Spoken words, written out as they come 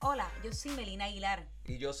Yo soy Melina Aguilar.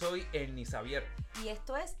 Y yo soy Ernie Xavier. Y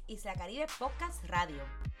esto es Isla Caribe Podcast Radio.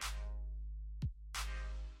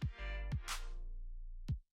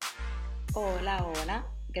 Hola, hola.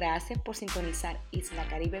 Gracias por sintonizar Isla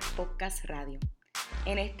Caribe Podcast Radio.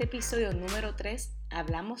 En este episodio número 3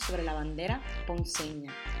 hablamos sobre la bandera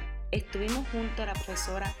ponceña. Estuvimos junto a la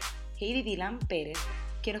profesora Heidi Dylan Pérez,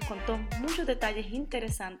 que nos contó muchos detalles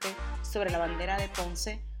interesantes sobre la bandera de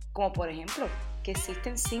Ponce, como por ejemplo que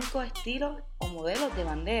existen 5 estilos o modelos de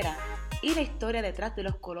bandera y la historia detrás de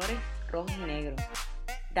los colores rojo y negro.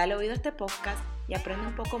 Dale oído a este podcast y aprende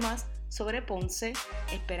un poco más sobre Ponce.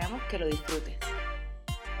 Esperamos que lo disfrutes.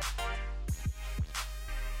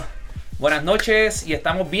 Buenas noches y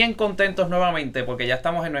estamos bien contentos nuevamente porque ya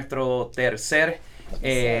estamos en nuestro tercer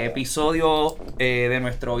episodio de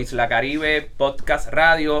nuestro Isla Caribe Podcast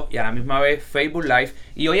Radio y a la misma vez Facebook Live.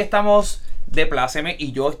 Y hoy estamos de pláceme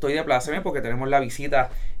y yo estoy de pláceme porque tenemos la visita.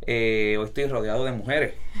 Hoy estoy rodeado de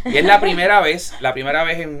mujeres. Y es la primera vez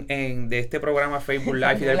de este programa Facebook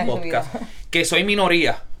Live y del podcast que soy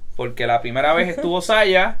minoría. Porque la primera vez estuvo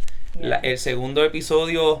Saya, el segundo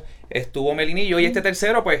episodio estuvo Melinillo y este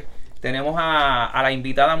tercero pues tenemos a la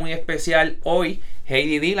invitada muy especial hoy,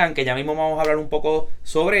 Heidi Dylan, que ya mismo vamos a hablar un poco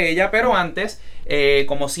sobre ella. Pero antes,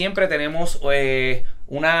 como siempre, tenemos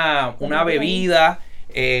una bebida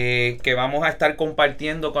que vamos a estar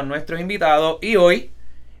compartiendo con nuestros invitados. Y hoy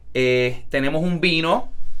tenemos un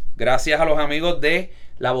vino, gracias a los amigos de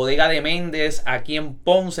la bodega de Méndez, aquí en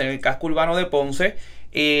Ponce, en el casco urbano de Ponce.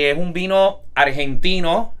 Es un vino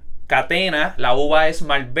argentino, Catena, la uva es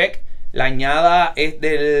Malbec, la añada es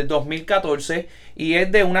del 2014 y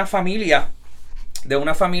es de una familia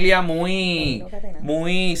muy,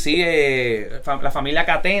 la familia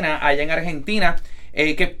Catena allá en Argentina.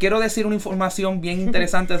 Que quiero decir una información bien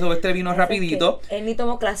interesante sobre este vino rapidito. Él ni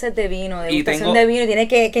tomó clases de vino, degustación de vino, y tiene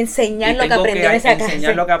que enseñar lo que aprendió en esa clase.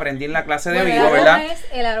 Enseñar lo que aprendí en la clase de vino, ¿verdad?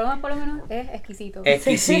 El aroma por lo menos es exquisito.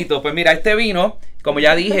 Exquisito. Pues mira, este vino, como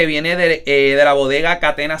ya dije, viene de la bodega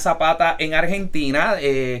Catena Zapata en Argentina,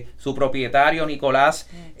 su propietario Nicolás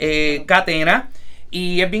Catena.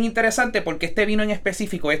 Y es bien interesante porque este vino en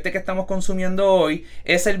específico, este que estamos consumiendo hoy,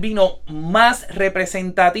 es el vino más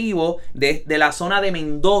representativo de la zona de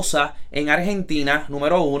Mendoza en Argentina,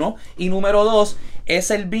 número 1. Y número 2, es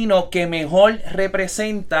el vino que mejor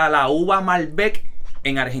representa la uva Malbec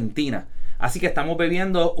en Argentina. Así que estamos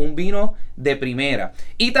bebiendo un vino de primera.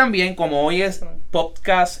 Y también, como hoy es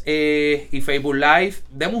podcast y Facebook Live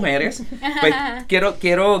de mujeres, pues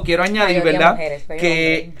quiero añadir, ¿verdad?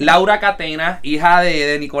 Que Laura Catena, hija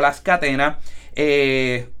de Nicolás Catena,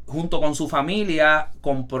 junto con su familia,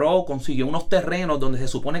 consiguió unos terrenos donde se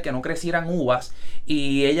supone que no crecieran uvas.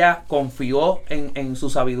 Y ella confió en su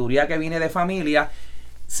sabiduría que viene de familia.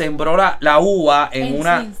 Sembró la uva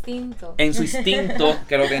en su instinto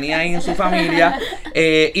que lo tenía ahí en su familia,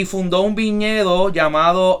 y fundó un viñedo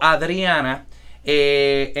llamado Adriana,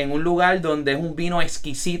 en un lugar donde es un vino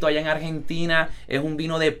exquisito allá en Argentina, es un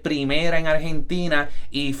vino de primera en Argentina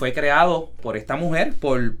y fue creado por esta mujer,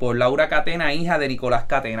 por Laura Catena, hija de Nicolás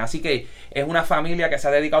Catena. Así que es una familia que se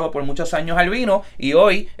ha dedicado por muchos años al vino y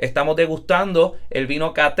hoy estamos degustando el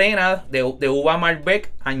vino Catena de uva Malbec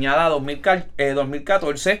añada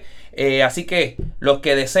 2014. Así que los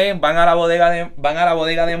que deseen van a la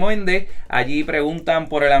bodega de Méndez, allí preguntan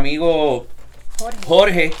por el amigo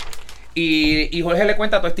Jorge. Y Jorge le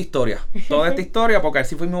cuenta toda esta historia, porque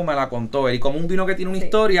así mismo me la contó él. Y como un vino que tiene una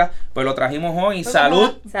historia, pues lo trajimos hoy.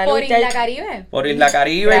 Salud por Isla Caribe. Por Isla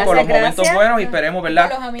Caribe, gracias, por los momentos buenos. Y esperemos,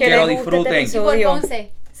 ¿verdad?, que lo disfruten. Y por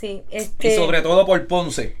Ponce. Sí, y sobre todo por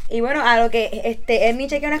Ponce. Y bueno, a lo que Ernie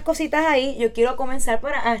chequea unas cositas ahí, yo quiero comenzar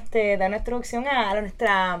para dar nuestra introducción a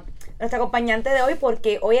nuestra acompañante de hoy,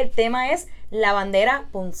 porque hoy el tema es la bandera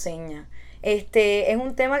ponceña. Es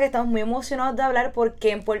un tema que estamos muy emocionados de hablar porque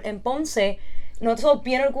en Ponce nosotros somos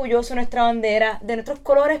bien orgullosos de nuestra bandera, de nuestros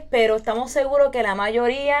colores, pero estamos seguros que la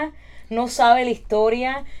mayoría no sabe la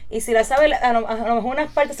historia, y si la sabe, a lo mejor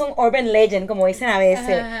unas partes son urban legend, como dicen a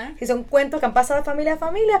veces. Ajá. Que son cuentos que han pasado de familia a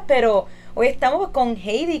familia, pero hoy estamos con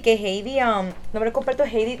Heidi, que Heidi, nombre completo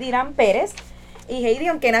es Heidi Dylan Pérez, y Heidi,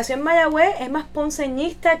 aunque nació en Mayagüez, es más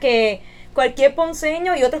ponceñista que cualquier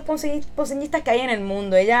ponceño y otros ponceñistas que hay en el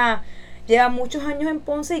mundo. Ella lleva muchos años en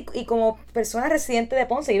Ponce y como persona residente de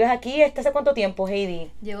Ponce. ¿Vives aquí hace cuánto tiempo, Heidi?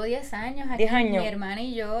 Llevo 10 años aquí. 10 años. Mi hermana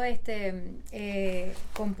y yo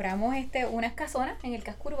compramos unas casonas en el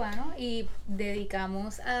casco urbano y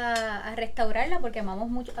dedicamos a restaurarla porque amamos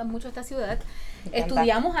mucho esta ciudad.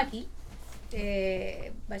 Estudiamos aquí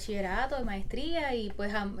bachillerato, maestría, y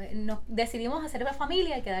pues nos decidimos hacer la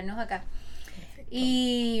familia y quedarnos acá.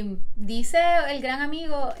 Y dice el gran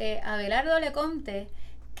amigo Abelardo Leconte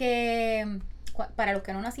que, para los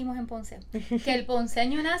que no nacimos en Ponce, que el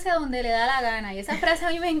ponceño nace donde le da la gana. Y esa frase a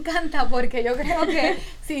mí me encanta porque yo creo que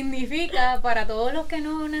significa para todos los que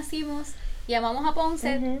no nacimos y amamos a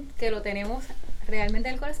Ponce, que lo tenemos realmente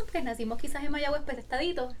en el corazón, porque nacimos quizás en Mayagüez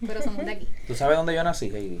petestaditos, pero somos de aquí. ¿Tú sabes dónde yo nací,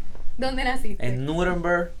 Heidi? ¿Dónde naciste? En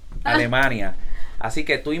Nuremberg, Alemania. Así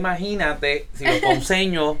que tú imagínate si los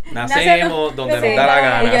ponceños nacemos donde nos da la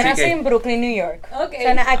gana. Y yo así nací que, en Brooklyn, New York. Okay.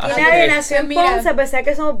 O sea, aquí Así nadie que- nació en Mira. Ponce, a pesar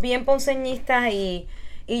que somos bien ponceñistas y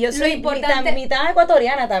yo soy importante- mitad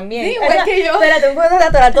ecuatoriana también. Sí, igual que yo. Espérate, un poco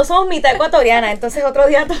dato, las dos somos mitad ecuatoriana, entonces otro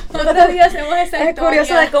día hacemos esa es historia.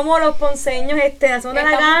 curioso de cómo los ponceños nacemos donde da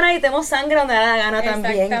la Estamos- gana y tenemos sangre donde da la gana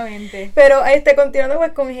también. Exactamente. Pero continuando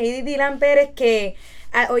pues con Heidi Dylan Pérez, que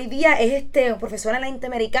hoy día es profesora en la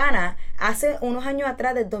Interamericana. Hace unos años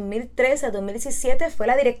atrás, del 2013 a 2017, fue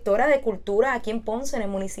la directora de cultura aquí en Ponce, en el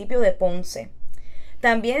municipio de Ponce.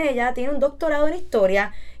 También ella tiene un doctorado en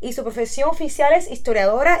historia y su profesión oficial es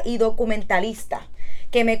historiadora y documentalista.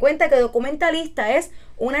 Que me cuenta que documentalista es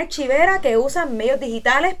una archivera que usa medios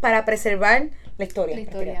digitales para preservar la historia. La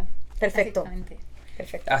historia. Perfecto. Exactamente.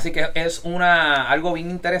 Perfecto. así que es algo bien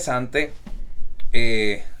interesante.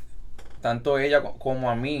 Tanto ella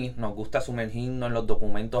como a mí nos gusta sumergirnos en los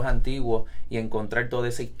documentos antiguos y encontrar toda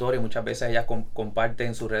esa historia. Muchas veces ella comparte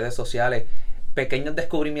en sus redes sociales pequeños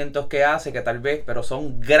descubrimientos que hace, que tal vez, pero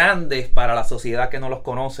son grandes para la sociedad que no los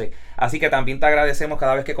conoce. Así que también te agradecemos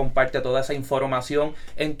cada vez que comparte toda esa información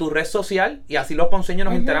en tu red social, y así los ponceños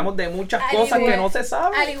nos enteramos de muchas Al cosas igual- que no se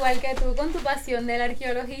saben. Al igual que tú con tu pasión de la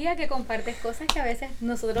arqueología, que compartes cosas que a veces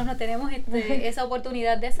nosotros no tenemos esa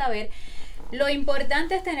oportunidad de saber. Lo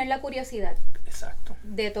importante es tener la curiosidad Exacto.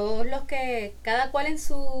 de todos los que, cada cual en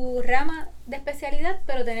su rama de especialidad,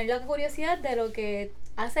 pero tener la curiosidad de lo que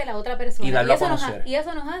hace la otra persona. Y darlo a eso conocer. y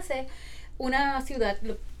eso nos hace una ciudad.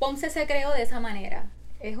 Ponce se creó de esa manera.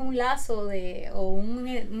 Es un lazo o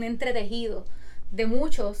un entretejido de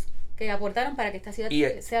muchos que aportaron para que esta ciudad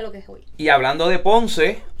sea lo que es hoy. Y hablando de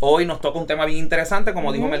Ponce, hoy nos toca un tema bien interesante.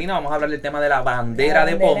 Como dijo Melina, vamos a hablar del tema de la bandera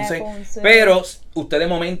de Ponce. Pero usted de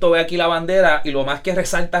momento ve aquí la bandera y lo más que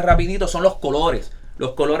resalta rapidito son los colores.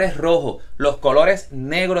 Los colores rojos, los colores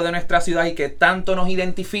negros de nuestra ciudad, y que tanto nos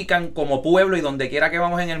identifican como pueblo, y donde quiera que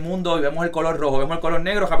vamos en el mundo y vemos el color rojo, vemos el color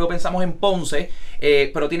negro, rápido pensamos en Ponce,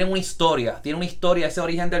 pero tiene una historia, ese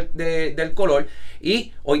origen del color.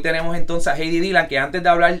 Y hoy tenemos entonces a Heidi Dylan, que antes de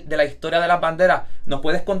hablar de la historia de las banderas, nos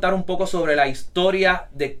puedes contar un poco sobre la historia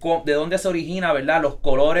de dónde se origina, ¿verdad?, los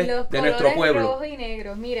colores de nuestro pueblo. Rojo y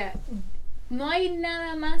negro. Mira, no hay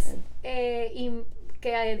nada más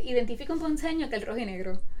que identifica un ponceño que el rojo y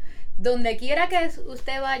negro. Donde quiera que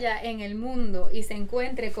usted vaya en el mundo y se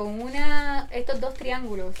encuentre con estos dos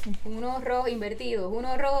triángulos, uno rojo invertidos,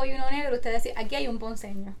 uno rojo y uno negro, usted dice, aquí hay un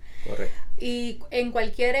ponceño. Correcto. Y en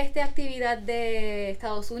cualquier actividad de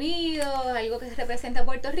Estados Unidos, algo que representa a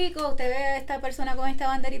Puerto Rico, usted ve a esta persona con esta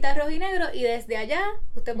banderita rojo y negro, y desde allá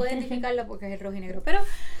usted puede identificarla porque es el rojo y negro. Pero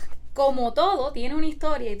como todo tiene una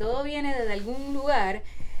historia y todo viene desde algún lugar,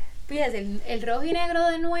 fíjate, el rojo y negro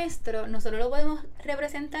de nosotros lo podemos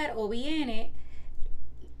representar, o viene,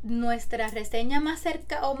 nuestra reseña más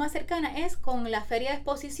cercana es con la Feria de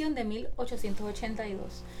Exposición de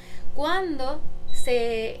 1882, cuando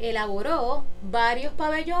se elaboró varios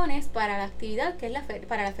pabellones para la actividad que es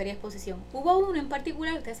para la Feria de Exposición. Hubo uno en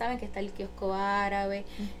particular, ustedes saben que está el kiosco árabe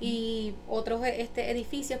y otros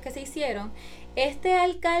edificios que se hicieron. Este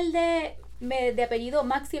alcalde de apellido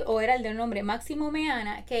Máximo, o era el de nombre Máximo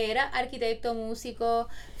Meana, que era arquitecto, músico,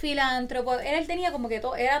 filántropo, él tenía como que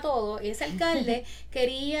todo, era todo, y ese alcalde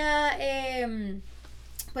quería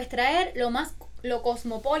pues traer lo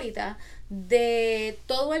cosmopolita de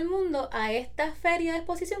todo el mundo a esta feria de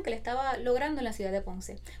exposición que le estaba logrando en la ciudad de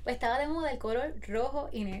Ponce. Pues estaba de moda el color rojo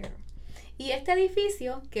y negro. Y este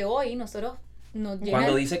edificio que hoy nosotros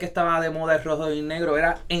Cuando dice que estaba de moda el rojo y el negro,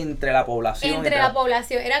 era entre la población. Entre la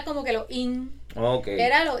población, era como que lo in. Okay.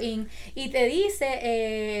 Era lo in. Y te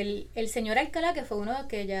dice el señor Alcalá, que fue uno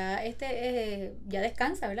que ya ya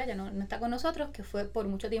descansa, ¿verdad? Ya no está con nosotros, que fue por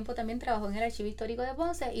mucho tiempo también trabajó en el Archivo Histórico de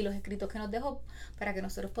Ponce, y los escritos que nos dejó para que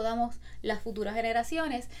nosotros podamos, las futuras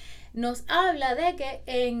generaciones, nos habla de que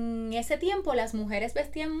en ese tiempo las mujeres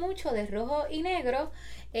vestían mucho de rojo y negro,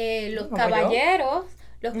 los caballeros.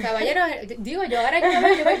 Los caballeros, digo, yo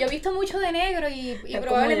he visto mucho de negro y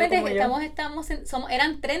probablemente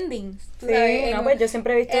eran trending. Sí, pues yo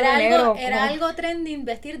siempre he visto de negro. Era algo trending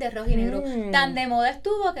vestir de rojo y negro. Tan de moda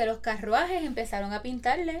estuvo que los carruajes empezaron a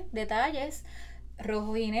pintarle detalles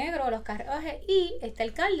rojos y negros los carruajes, y este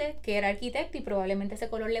alcalde, que era arquitecto y probablemente ese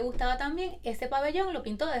color le gustaba también, ese pabellón lo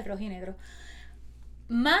pintó de rojo y negro.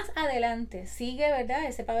 Más adelante sigue, ¿verdad?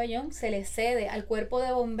 Ese pabellón se le cede al cuerpo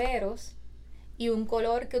de bomberos, y un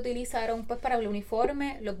color que utilizaron pues para el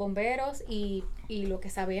uniforme, los bomberos, y lo que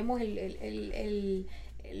sabemos,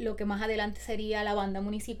 lo que más adelante sería la banda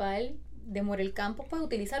municipal de Morel Campos, pues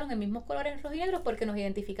utilizaron el mismo color en rojo y negro porque nos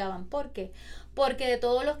identificaban. ¿Por qué? Porque de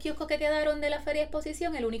todos los kioscos que quedaron de la feria de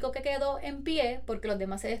exposición, el único que quedó en pie, porque los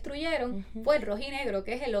demás se destruyeron, fue el rojo y negro,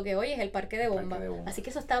 que es lo que hoy es el Parque de Bomba. Así que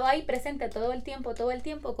eso estaba ahí presente todo el tiempo,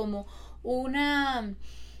 como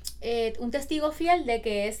un testigo fiel de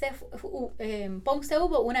que en Ponce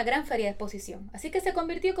hubo una gran feria de exposición. Así que se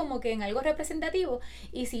convirtió como que en algo representativo.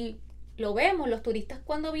 Y si lo vemos, los turistas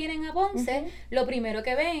cuando vienen a Ponce, lo primero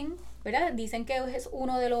que ven, ¿verdad? Dicen que es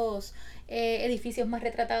uno de los edificios más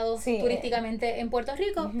retratados turísticamente en Puerto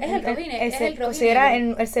Rico. Es el rojo y negro. Considera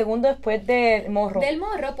el segundo después del Morro. Del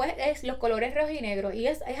Morro, pues es los colores rojo y negro. Y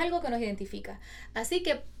es algo que nos identifica. Así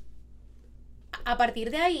que a partir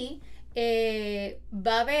de ahí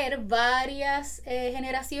va a haber varias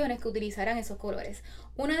generaciones que utilizarán esos colores.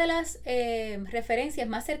 Una de las referencias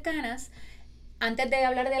más cercanas, antes de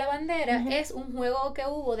hablar de la bandera, es un juego que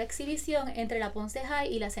hubo de exhibición entre la Ponce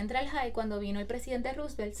High y la Central High. Cuando vino el presidente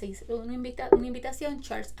Roosevelt, se hizo una invitación,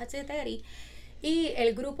 Charles H. Terry, y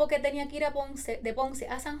el grupo que tenía que ir de Ponce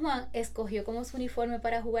a San Juan escogió como su uniforme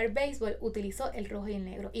para jugar béisbol, utilizó el rojo y el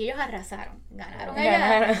negro. Y ellos arrasaron, ganaron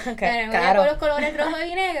allá por los colores rojo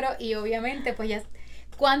y negro. Y obviamente, pues ya,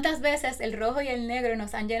 ¿cuántas veces el rojo y el negro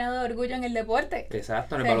nos han llenado de orgullo en el deporte?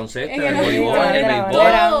 Exacto, en el baloncesto, en el voleibol, en el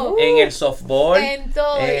béisbol, en el softball. En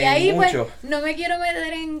todo. Y ahí mucho. Pues no me quiero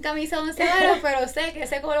meter en camisa 11 varas, pero sé que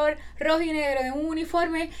ese color rojo y negro en un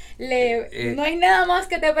uniforme, no hay nada más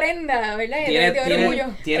que te prenda, ¿verdad?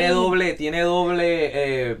 Tiene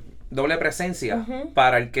doble presencia.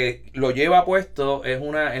 Para el que lo lleva puesto es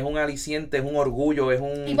un aliciente, es un orgullo,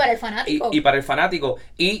 y para el fanático. Y para el fanático.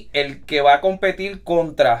 Y el que va a competir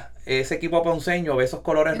contra ese equipo ponceño ve esos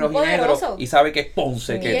colores rojos y negros y sabe que es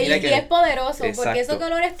Ponce. Y es poderoso. Exacto. Porque esos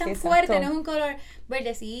colores tan fuertes, no es un color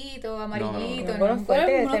verdecito, amarillito,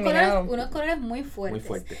 unos colores muy fuertes.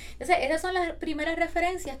 Entonces, esas son las primeras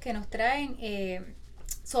referencias que nos traen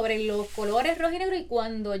sobre los colores rojo y negro, y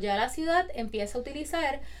cuando ya la ciudad empieza a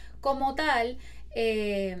utilizar como tal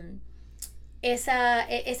ese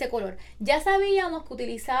color. Ya sabíamos que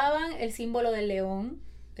utilizaban el símbolo del león,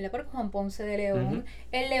 ¿verdad? Por Juan Ponce de León,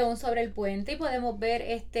 el león sobre el puente, y podemos ver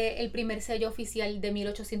el primer sello oficial de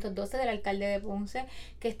 1812 del alcalde de Ponce,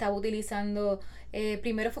 que estaba utilizando,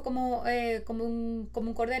 primero fue como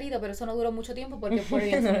un corderito, pero eso no duró mucho tiempo porque por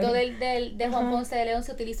el asunto de Juan Ponce de León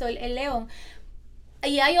se utilizó el león.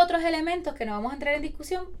 Y hay otros elementos que no vamos a entrar en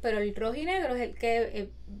discusión, pero el rojo y negro es el que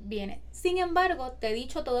viene. Sin embargo, te he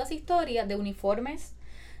dicho toda esa historia de uniformes,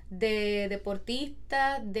 de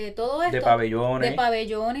deportistas, de todo esto. De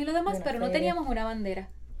pabellones y lo demás, pero no teníamos una bandera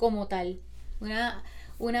como tal.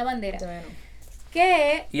 Una bandera. Bueno.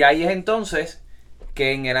 Y ahí es entonces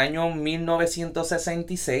que en el año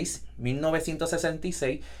 1966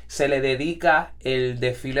 se le dedica el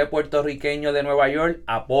desfile puertorriqueño de Nueva York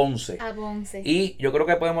a Ponce. Y yo creo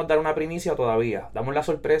que podemos dar una primicia todavía. Damos la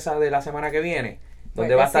sorpresa de la semana que viene,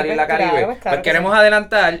 donde va a estar Isla Caribe. Pues queremos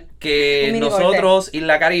adelantar que nosotros,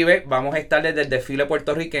 Isla Caribe, vamos a estar desde el desfile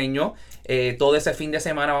puertorriqueño. Todo ese fin de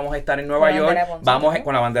semana vamos a estar en Nueva York. Vamos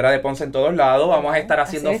con la bandera de Ponce en todos lados. Vamos a estar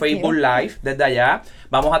haciendo Facebook Live desde allá.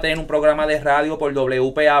 Vamos a tener un programa de radio por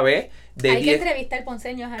WPAB. Hay que entrevistar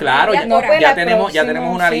ponceños. Claro, ya tenemos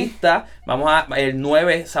una lista.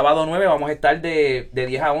 El sábado 9, vamos a estar de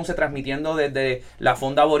 10 a 11 transmitiendo desde la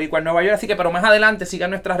Fonda Boricua en Nueva York. Así que, pero más adelante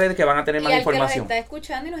sigan nuestras redes que van a tener más información. Y al que nos está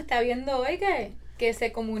escuchando y nos está viendo hoy, que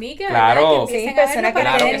se comunique, claro, ¿verdad? Sí, personas que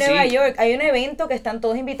estén en Nueva York. Hay un evento que están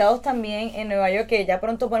todos invitados también en Nueva York, que ya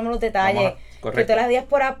pronto ponemos los detalles. Que todas las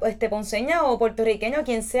diásporas ponceñas o puertorriqueños,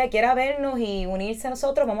 quien sea, quiera vernos y unirse a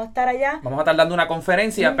nosotros, vamos a estar allá. Vamos a estar dando una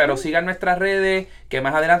conferencia, pero sigan nuestras redes, que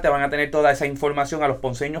más adelante van a tener toda esa información a los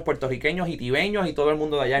ponceños, puertorriqueños y tibeños y todo el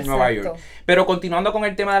mundo de allá en Nueva York. Pero continuando con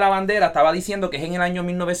el tema de la bandera, estaba diciendo que es en el año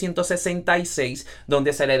 1966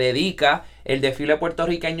 donde se le dedica el desfile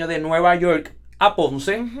puertorriqueño de Nueva York a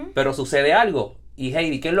Ponce, pero sucede algo. Y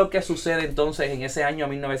Heidi, ¿qué es lo que sucede entonces en ese año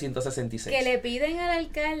 1966? Que le piden al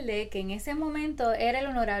alcalde, que en ese momento era el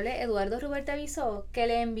honorable Eduardo Ruberto Avisó, que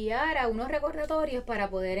le enviara unos recordatorios para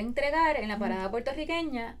poder entregar en la parada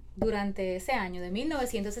puertorriqueña durante ese año de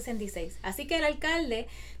 1966. Así que el alcalde,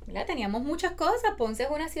 ¿verdad? Teníamos muchas cosas. Ponce es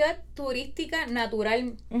una ciudad turística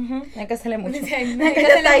natural. Hay que hacerle mucho. Hay que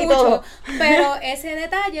hacerle mucho, pero ese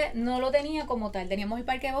detalle no lo tenía como tal. Teníamos el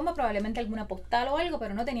parque de bomba, probablemente alguna postal o algo,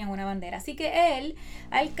 pero no tenían una bandera. Así que el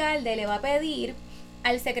alcalde le va a pedir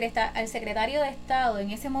al secretario de Estado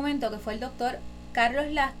en ese momento, que fue el doctor Carlos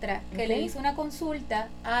Lastra, que le hizo una consulta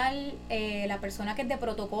a la persona que es de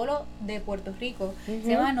protocolo de Puerto Rico, se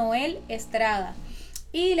llama Noel Estrada,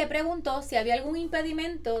 y le preguntó si había algún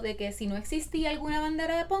impedimento de que si no existía alguna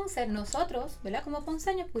bandera de Ponce, nosotros, ¿verdad?, como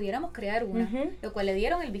ponceños, pudiéramos crear una, lo cual le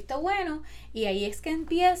dieron el visto bueno, y ahí es que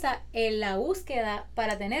empieza la búsqueda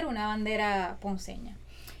para tener una bandera ponceña.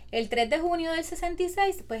 El 3 de junio del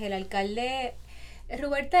 66, pues el alcalde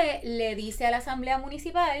Ruberté le dice a la Asamblea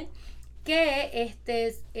Municipal que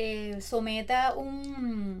someta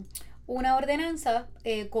una ordenanza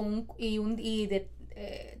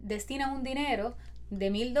destina un dinero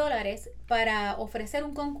de $1,000 para ofrecer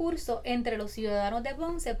un concurso entre los ciudadanos de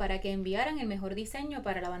Ponce para que enviaran el mejor diseño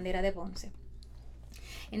para la bandera de Ponce.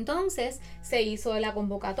 Entonces se hizo la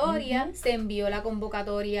convocatoria, se envió la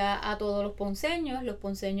convocatoria a todos los ponceños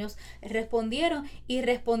respondieron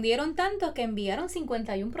tanto que enviaron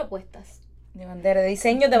 51 propuestas. De bandera, de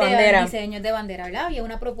diseños de bandera. Diseños de bandera, ¿verdad? Había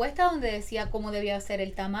una propuesta donde decía cómo debía ser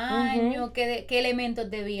el tamaño, qué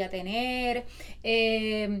elementos debía tener,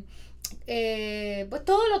 pues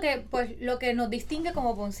todo lo que nos distingue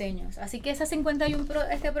como ponceños. Así que esas 51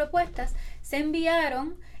 propuestas se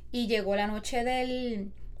enviaron y llegó la noche de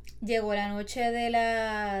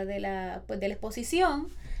la exposición.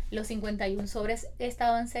 Los 51 sobres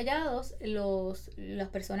estaban sellados, las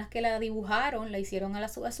personas que la dibujaron, la hicieron a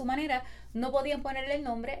su manera, no podían ponerle el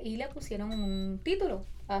nombre y le pusieron un título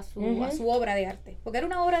a su obra de arte, porque era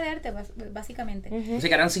una obra de arte básicamente. Así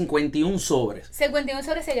que eran 51 sobres. 51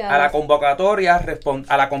 sobres sellados. A la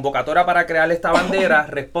convocatoria para crear esta bandera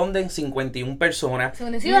responden 51 personas.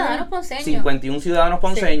 51 ciudadanos ponceños. 51 ciudadanos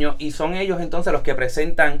ponceños, y son ellos entonces los que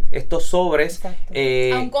presentan estos sobres a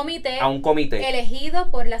un comité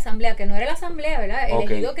elegido por la asamblea, que no era la asamblea, ¿verdad?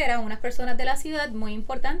 Elegido, que eran unas personas de la ciudad muy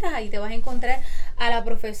importantes. Ahí te vas a encontrar a la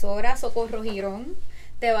profesora Socorro Girón,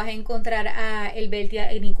 te vas a encontrar a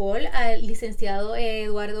Elbertia Nicole, al licenciado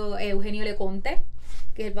Eugenio Leconte,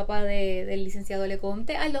 que es el papá del licenciado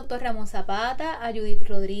Leconte, al doctor Ramón Zapata, a Judith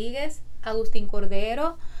Rodríguez, Agustín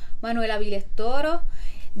Cordero, Manuela Viles Toro.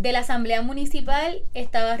 De la Asamblea Municipal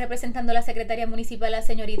estaba representando a la secretaria municipal, la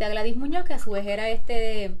señorita Gladys Muñoz, que a su vez era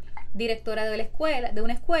directora de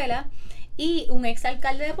una escuela, y un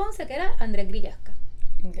exalcalde de Ponce, que era Andrés Grillasca.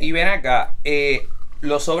 Y ven acá,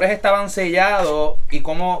 los sobres estaban sellados, y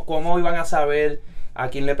cómo iban a saber a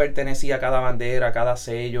quién le pertenecía cada bandera, cada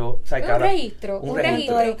sello. O sea, un registro.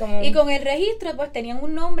 Y con el registro pues tenían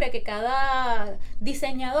un nombre que cada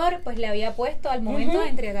diseñador pues le había puesto al momento de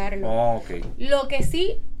entregarlo. Lo que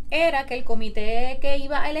sí era que el comité que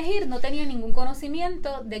iba a elegir no tenía ningún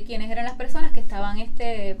conocimiento de quiénes eran las personas que estaban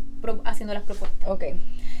haciendo las propuestas.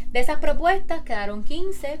 De esas propuestas quedaron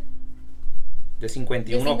 15. De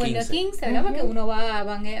 51 a 15, ¿verdad? Porque uno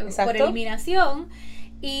van por eliminación.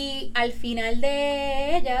 Y al final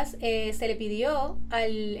de ellas se le pidió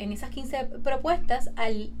en esas 15 propuestas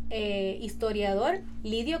al historiador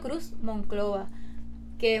Lidio Cruz Monclova,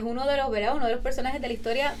 que es uno de los personajes de la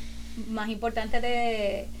historia más importantes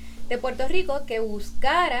de Puerto Rico, que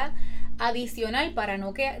buscara adicional para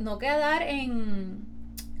no quedar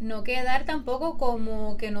tampoco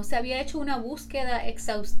como que no se había hecho una búsqueda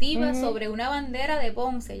exhaustiva sobre una bandera de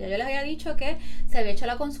Ponce. Ya yo les había dicho que se había hecho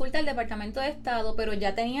la consulta al Departamento de Estado, pero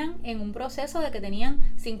ya tenían en un proceso de que tenían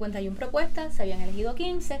 51 propuestas, se habían elegido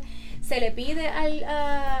 15. Se le pide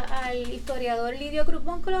al historiador Lidio Cruz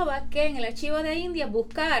Monclova que en el archivo de Indias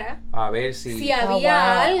buscara a ver si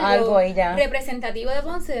había algo representativo de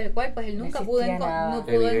Ponce, del cual pues él nunca pudo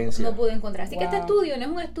encontrar. Así que este estudio no es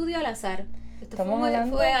un estudio al azar. Estamos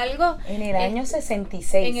hablando fue algo en el año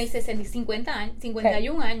 66. En el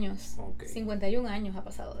 51 años. 51 años ha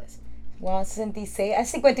pasado de eso. Wow, 66,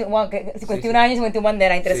 51 años, 51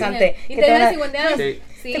 banderas, interesante. Sí. ¿Y te 51 años?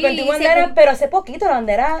 Sí. 51 banderas, pero hace poquito la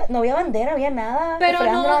bandera, no había bandera, había nada. Pero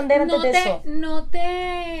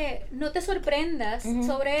no te sorprendas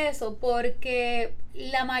sobre eso, porque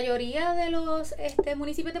la mayoría de los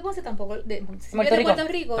municipios de Ponce de Puerto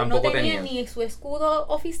Rico no tenían ni su escudo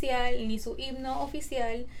oficial, ni su himno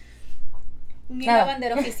oficial, ni la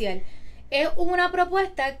bandera oficial. Es una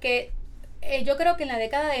propuesta que yo creo que en la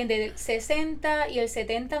década del 60 y el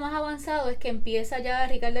 70 más avanzado es que empieza ya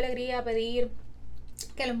Ricardo Alegría a pedir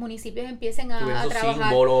que los municipios empiecen a Tuvieron sus trabajar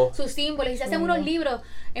símbolos. sus símbolos y se hacen unos libros.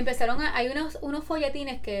 Hay unos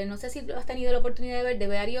folletines que no sé si has tenido la oportunidad de ver, de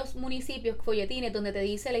varios municipios, folletines donde te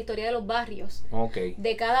dice la historia de los barrios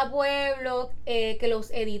de cada pueblo, que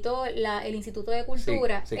los editó el Instituto de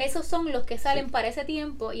Cultura. Sí. Esos son los que salen para ese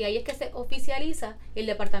tiempo, y ahí es que se oficializa, y el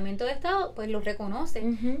Departamento de Estado pues los reconoce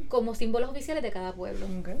como símbolos oficiales de cada pueblo.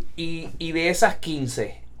 Y de esas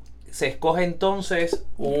 15 se escoge entonces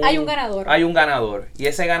Hay un ganador. Hay un ganador. Y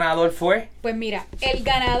ese ganador fue. Pues mira, el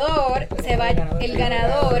ganador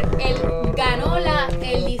ganó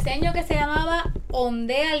el diseño que se llamaba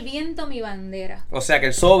Ondea al viento mi bandera. O sea que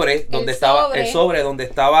el sobre donde estaba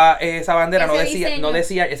esa bandera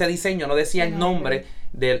ese diseño no decía el nombre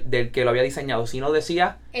del que lo había diseñado, sino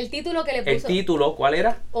decía el título que le puso. El título, ¿cuál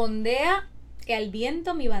era? Ondea al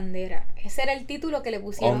viento mi bandera. Ese era el título que le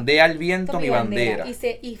pusieron. Ondea al viento mi bandera.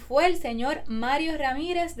 Y fue el señor Mario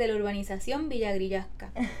Ramírez de la urbanización Villa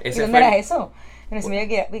Grillasca. ¿Y dónde era eso? En el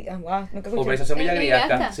Urbanización Villa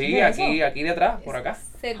Grillasca. Sí, ¿Qué es aquí detrás, por acá.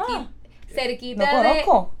 Cerquita no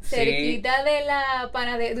conozco. Cerquita de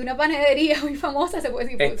de una panadería muy famosa, se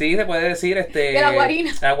puede decir. Sí, se puede decir de la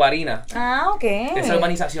Guarina. La Guarina. Ah, ok. Esa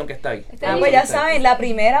urbanización que está ahí. Pues ya saben, la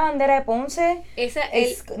primera bandera de Ponce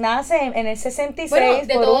nace en el 66.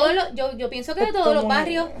 Bueno, yo pienso que de todos los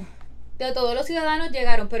barrios, de todos los ciudadanos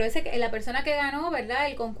llegaron, pero la persona que ganó, ¿verdad?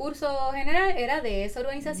 El concurso general era de esa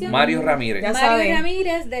urbanización. Mario Ramírez.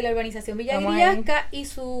 Ramírez de la urbanización Villa Grillasca, y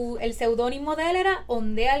el seudónimo de él era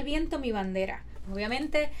Ondea al viento mi bandera.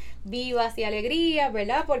 Obviamente, vivas y alegrías,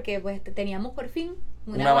 ¿verdad? Porque pues teníamos por fin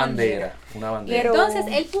una bandera. Y entonces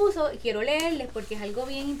él puso, quiero leerles porque es algo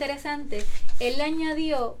bien interesante, él le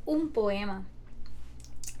añadió un poema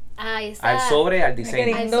al sobre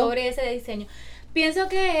ese diseño. Pienso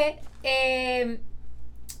que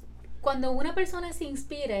cuando una persona se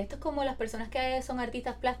inspira, esto es como las personas que son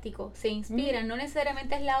artistas plásticos, se inspiran, no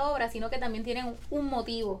necesariamente es la obra, sino que también tienen un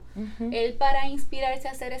motivo. Él, para inspirarse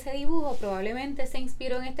a hacer ese dibujo, probablemente se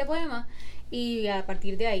inspiró en este poema, y a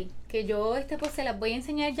partir de ahí, que yo pues se las voy a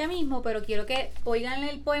enseñar ya mismo, pero quiero que oigan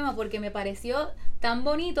el poema porque me pareció tan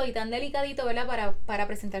bonito y tan delicadito, ¿verdad? Para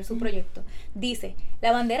presentar su proyecto. Dice: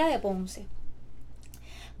 la bandera de Ponce.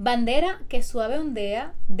 Bandera que suave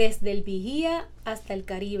ondea desde el Vigía hasta el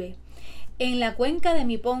Caribe. En la cuenca de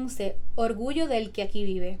mi Ponce, orgullo del que aquí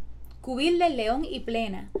vive. Cubil del león y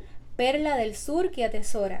plena, perla del sur que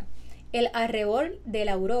atesora. El arrebol de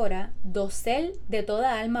la aurora, dosel de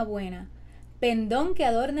toda alma buena. Pendón que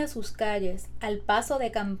adorna sus calles, al paso de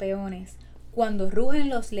campeones. Cuando rugen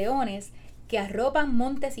los leones que arropan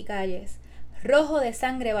montes y calles. Rojo de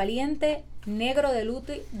sangre valiente, negro de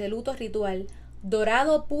luto ritual.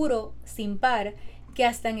 Dorado puro, sin par, que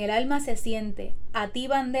hasta en el alma se siente. A ti,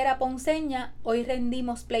 bandera ponceña, hoy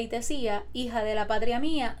rendimos pleitesía, hija de la patria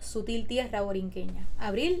mía, sutil tierra borinqueña.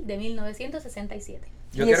 Abril de 1967.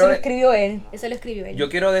 Eso lo escribió él. Eso lo escribió él. Yo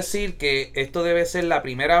quiero decir que esto debe ser la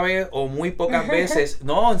primera vez, o muy pocas veces,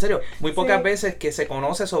 no, en serio, muy pocas veces que se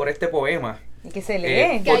conoce sobre este poema. Y que se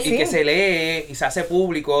lee. Y que se lee y se hace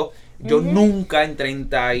público. Yo nunca, en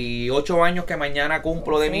 38 años que mañana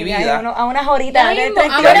cumplo de mi vida. A unas horitas.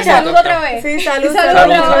 Salud otra vez. Sí, salud.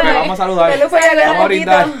 Vamos a saludar. Vamos a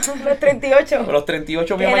brindar. Los 38. Los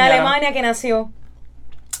 38 míos en mañana. Alemania que nació.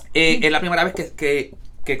 Es la primera vez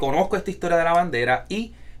que conozco esta historia de la bandera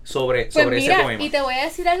y sobre ese poema. Y te voy a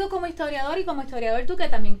decir algo como historiador, y como historiador tú, que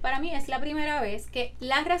también para mí es la primera vez que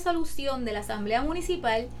la resolución de la Asamblea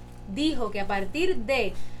Municipal dijo que a partir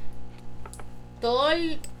de toda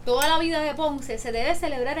la vida de Ponce se debe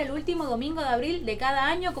celebrar el último domingo de abril de cada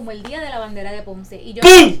año como el Día de la Bandera de Ponce. Y yo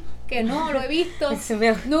que no lo he visto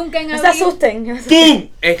nunca en abril. No se asusten. ¡Pum!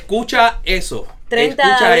 Escucha eso. 30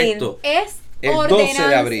 Escucha de abril. esto. Es el 12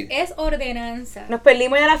 de abril. Es ordenanza. Nos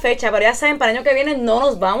perdimos ya la fecha, pero ya saben, para el año que viene no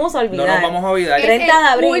nos vamos a olvidar. No nos vamos a olvidar. Es 30 de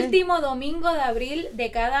abril. El último domingo de abril de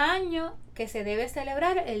cada año que se debe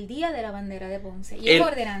celebrar el Día de la Bandera de Ponce. Y es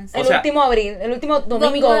ordenanza. El último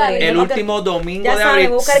domingo de abril. El último domingo ya de saben, abril.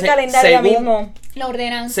 Busca el calendario ya mismo. La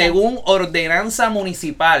ordenanza. Según ordenanza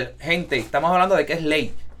municipal. Gente, estamos hablando de que es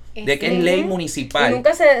ley. De que es ley municipal. Y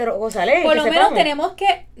nunca se derogó esa ley. Por lo menos tenemos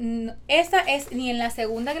que... Esa es... Ni en la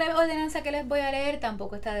segunda ordenanza que les voy a leer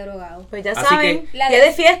tampoco está derogado. Pues ya Así saben. que, día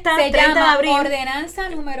de fiesta, se 30 de llama abril. Ordenanza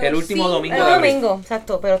número 5. El último domingo de abril. domingo,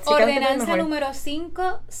 exacto. Pero Ordenanza número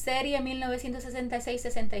 5, serie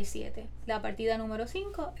 1966-67. La partida número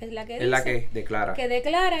 5 es la que dice... Es la que declara. Que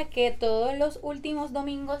declara que todos los últimos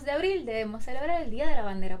domingos de abril debemos celebrar el Día de la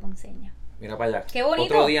Bandera Ponceña. Mira para allá. Qué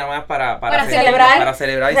bonito. Otro día más para celebrar. Para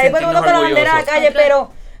celebrar y sentirnos orgullosos. La bandera a la calle,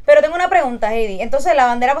 Pero tengo una pregunta, Heidi. Entonces, ¿la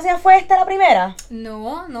bandera ponceña fue esta la primera?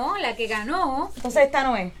 No, la que ganó. Entonces, esta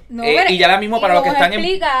no es. No, Y ya la mismo para los que están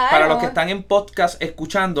para los que en están en podcast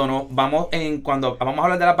escuchándonos, cuando vamos a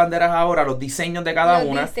hablar de las banderas ahora, los diseños de cada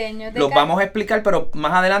una, los vamos a explicar, pero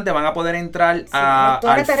más adelante van a poder entrar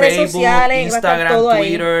al Facebook, Instagram,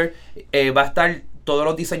 Twitter, va a estar todos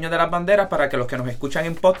los diseños de las banderas para que los que nos escuchan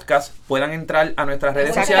en podcast puedan entrar a nuestras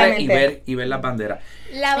redes sociales y ver las banderas.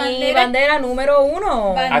 Mi bandera número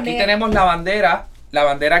 1. Aquí tenemos la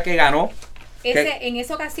bandera que ganó. En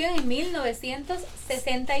esa ocasión, en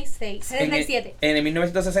 1967. En el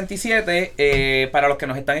 1967, para los que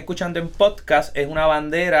nos están escuchando en podcast, es una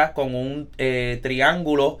bandera con un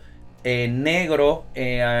triángulo negro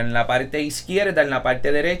en la parte izquierda, en la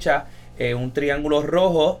parte derecha. Un triángulo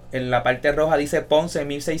rojo, en la parte roja dice Ponce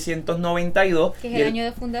 1692, que es el año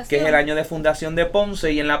de fundación. Que es el año de fundación de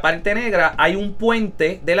Ponce, y en la parte negra hay un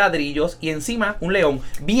puente de ladrillos y encima un león,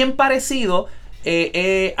 bien parecido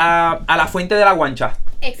a la fuente de la Guancha.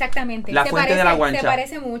 Exactamente. La fuente de la Guancha. Se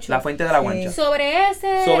parece mucho. La fuente de la Guancha. Sobre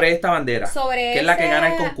esta bandera. que es la que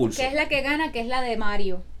gana el concurso. Que es la que gana, que es la de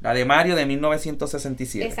Mario. La de Mario de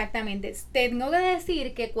 1967. Exactamente. Tengo que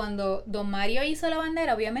decir que cuando Don Mario hizo la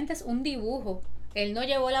bandera, obviamente es un dibujo. Él no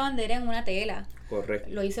llevó la bandera en una tela. Correcto.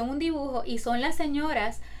 Lo hizo en un dibujo y son las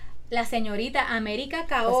señoras, la señorita América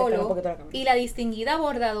Caolo y la distinguida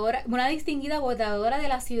bordadora, una distinguida bordadora de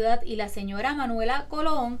la ciudad, y la señora Manuela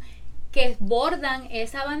Colón, que bordan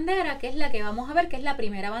esa bandera, que es la que vamos a ver, que es la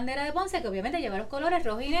primera bandera de Ponce, que obviamente lleva los colores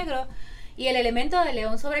rojo y negro, y el elemento del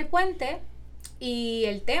león sobre el puente, y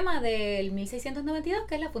el tema del 1692,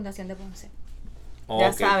 que es la fundación de Ponce.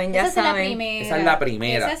 Ya saben. Esa es la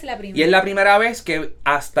primera. Y es la primera vez que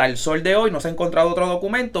hasta el sol de hoy no se ha encontrado otro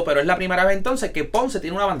documento, pero es la primera vez entonces que Ponce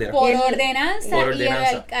tiene una bandera. Por ordenanza.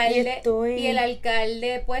 Y el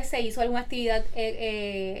alcalde pues se hizo alguna actividad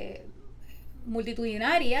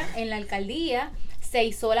multitudinaria en la alcaldía. Se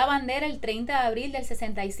izó la bandera el 30 de abril del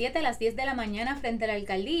 67 a las 10 de la mañana frente a la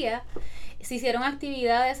alcaldía. Se hicieron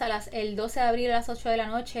actividades el 12 de abril a las 8 de la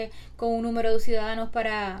noche con un número de ciudadanos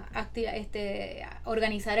para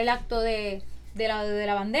organizar el acto de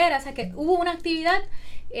la bandera. O sea que hubo una actividad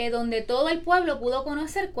donde todo el pueblo pudo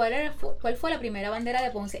conocer cuál fue la primera bandera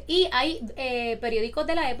de Ponce. Y hay periódicos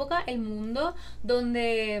de la época, El Mundo,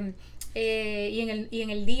 donde... y en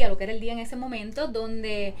el día, lo que era el día en ese momento,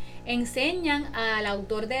 donde enseñan al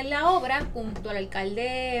autor de la obra junto al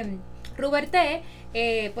alcalde Ruberté,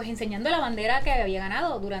 pues enseñando la bandera que había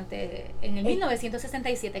ganado en el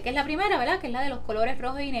 1967, que es la primera, ¿verdad? Que es la de los colores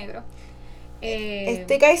rojo y negro.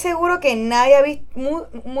 Estoy casi seguro que nadie ha visto,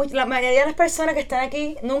 la mayoría de las personas que están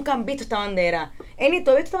aquí nunca han visto esta bandera. Eni,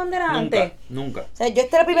 ¿tú has visto esta bandera antes? Nunca. O sea, yo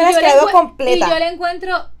esta es la primera vez que la veo completa. Y yo la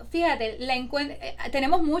encuentro, fíjate,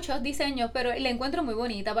 tenemos muchos diseños, pero la encuentro muy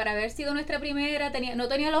bonita. Para haber sido nuestra primera, no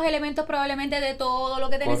tenía los elementos probablemente de todo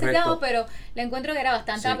lo que necesitábamos, pero la encuentro que era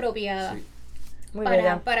bastante apropiada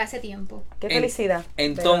para ese tiempo. Qué felicidad.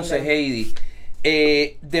 Entonces, Heidi,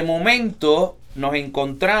 de momento nos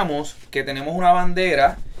encontramos que tenemos una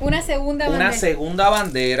bandera. Una segunda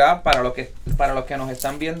bandera para los que nos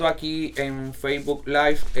están viendo aquí en Facebook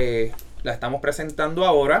Live. La estamos presentando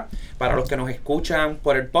ahora. Para los que nos escuchan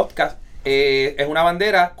por el podcast, es una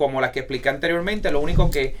bandera como la que expliqué anteriormente. Lo único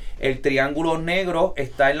que el triángulo negro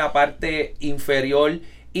está en la parte inferior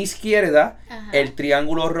izquierda. Ajá. El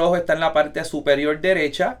triángulo rojo está en la parte superior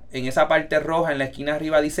derecha. En esa parte roja, en la esquina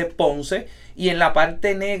arriba dice Ponce. Y en la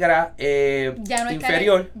parte negra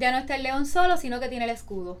inferior, ya no está el león solo, sino que tiene el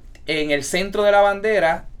escudo. En el centro de la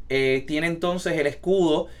bandera tiene entonces el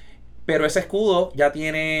escudo, pero ese escudo ya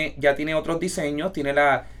tiene otros diseños. Tiene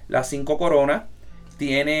las 5 coronas,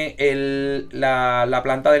 tiene la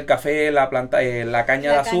planta del café, la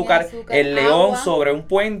caña de azúcar, el león sobre un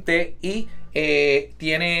puente, y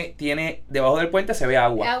tiene debajo del puente se ve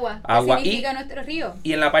agua. Agua. ¿Qué significa nuestro río?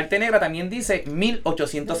 Y en la parte negra también dice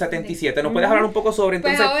 1877. ¿Nos puedes hablar un poco sobre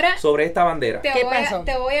sobre esta bandera? Te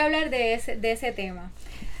voy a hablar de ese tema.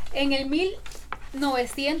 En el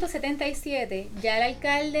 1977 ya el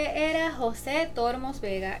alcalde era José Tormos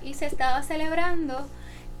Vega y se estaba celebrando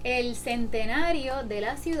el centenario de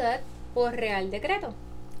la ciudad por Real Decreto.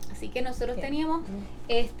 Así que nosotros teníamos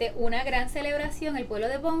una gran celebración. El pueblo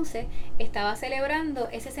de Ponce estaba celebrando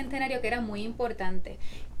ese centenario, que era muy importante,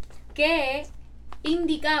 que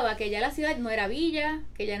indicaba que ya la ciudad no era villa,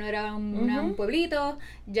 que ya no era un pueblito,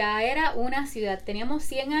 ya era una ciudad. Teníamos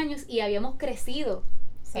 100 años y habíamos crecido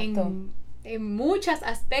en muchos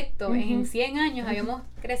aspectos, en 100 años habíamos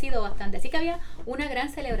crecido bastante, así que había una gran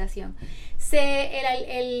celebración.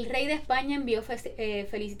 El rey de España envió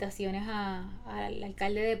felicitaciones al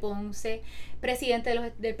alcalde de Ponce,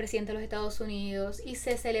 del presidente de los Estados Unidos, y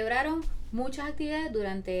se celebraron muchas actividades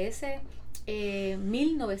durante ese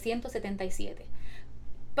 1977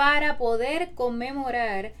 para poder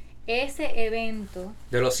conmemorar ese evento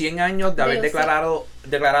de los 100 años de haber declarado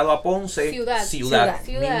a Ponce ciudad.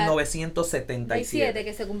 1977,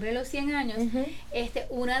 que se cumplen los 100 años.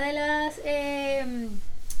 Una de las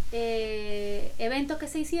eventos que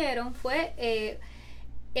se hicieron fue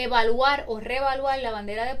evaluar o reevaluar la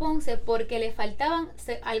bandera de Ponce, porque le faltaban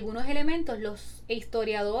algunos elementos. Los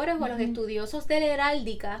historiadores o los estudiosos de la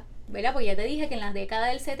heráldica, ¿verdad? Pues ya te dije que en la década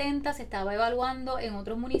del 70 se estaba evaluando en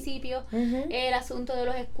otros municipios el asunto de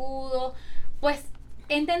los escudos, pues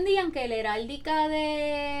entendían que la heráldica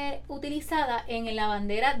utilizada en la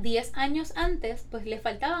bandera 10 años antes, pues le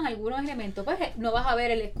faltaban algunos elementos. Pues no vas a ver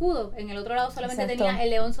el escudo, en el otro lado solamente tenía el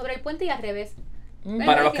león sobre el puente y al revés.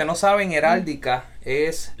 Para los que no saben, heráldica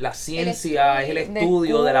es la ciencia, es el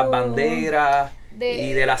estudio de las banderas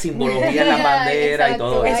y de la simbología en las banderas y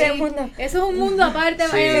todo eso. Eso es un mundo aparte.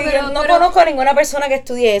 Sí. Pero no conozco a ninguna persona que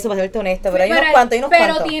estudie eso, para serte honesta, pero hay unos cuantos.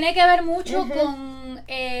 Pero tiene que ver mucho con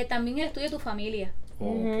también el estudio de tu familia.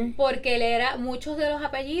 Porque muchos de los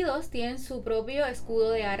apellidos tienen su propio escudo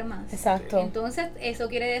de armas. Exacto. Entonces, eso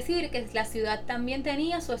quiere decir que la ciudad también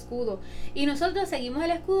tenía su escudo. Y nosotros seguimos el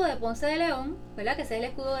escudo de Ponce de León, ¿verdad? Que ese es el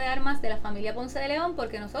escudo de armas de la familia Ponce de León,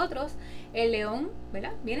 porque nosotros, el león,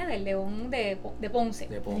 ¿verdad? Viene del león de Ponce.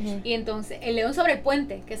 Y entonces, el león sobre el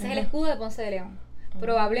puente, que ese es el escudo de Ponce de León.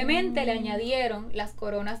 Probablemente le añadieron las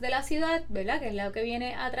coronas de la ciudad, ¿verdad? Que es lo que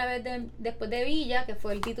viene después de Villa, que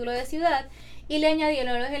fue el título de ciudad, y le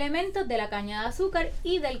añadieron los elementos de la caña de azúcar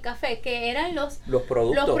y del café, que eran los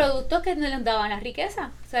productos que nos daban la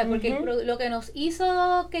riqueza. O sea, porque lo que nos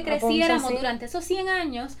hizo que creciéramos durante esos 100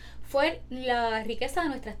 años fue la riqueza de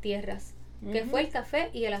nuestras tierras, que fue el café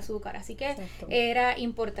y el azúcar, así que era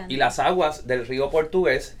importante. Y las aguas del río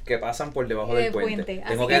Portugués que pasan por debajo del puente.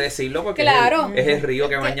 Tengo que decirlo porque es el río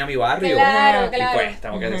que baña mi barrio. Claro. Y pues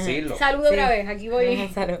tengo que decirlo. Salud otra vez, aquí voy.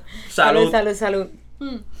 Salud.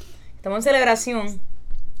 Estamos en celebración.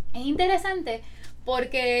 Es interesante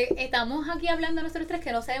porque estamos aquí hablando nosotros tres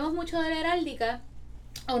que no sabemos mucho de la heráldica,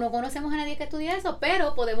 o no conocemos a nadie que estudie eso,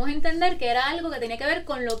 pero podemos entender que era algo que tenía que ver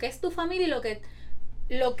con lo que es tu familia y lo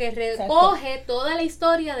que recoge toda la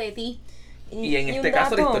historia de ti. Y en este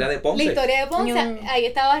caso la historia de Ponce. La historia de Ponce, ahí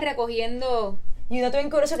estaba recogiendo. Y un dato bien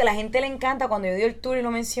curioso que a la gente le encanta cuando yo doy el tour y lo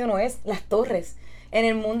menciono es las torres. En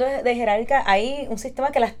el mundo de jerárquica hay un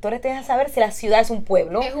sistema que las torres te dejan saber si la ciudad es un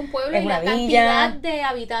pueblo. Es un pueblo es y una la villa, cantidad de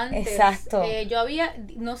habitantes. Exacto.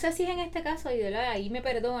 No sé si es en este caso, ahí me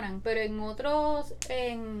perdonan, pero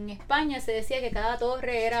en España se decía que cada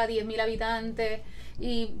torre era 10.000 habitantes.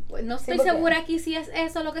 Y pues, no estoy segura aquí si es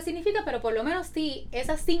eso lo que significa, pero por lo menos sí,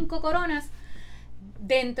 esas 5 coronas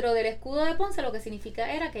dentro del escudo de Ponce lo que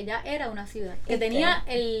significa era que ya era una ciudad, que tenía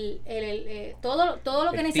todo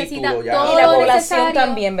lo que necesita, todo y la población necesario,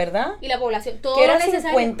 también, ¿verdad? Y la población, todo que lo era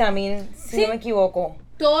necesario. 50.000, si no me equivoco.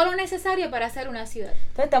 Todo lo necesario para hacer una ciudad.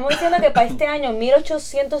 Entonces estamos diciendo que para este año,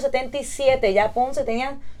 1877, ya Ponce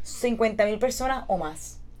tenía 50.000 personas o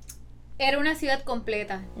más. Era una ciudad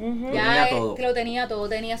completa. Ya lo tenía todo.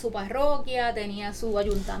 Tenía su parroquia, tenía su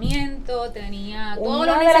ayuntamiento, tenía todo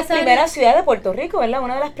lo necesario. Una de las primeras ciudades de Puerto Rico, ¿verdad?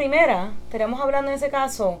 Una de las primeras. Estaríamos hablando en ese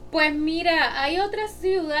caso. Pues mira, hay otras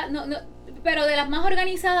ciudades, pero de las más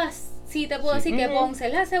organizadas, sí te puedo decir que Ponce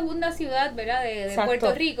es la segunda ciudad, ¿verdad? De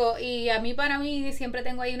Puerto Rico. Y para mí, siempre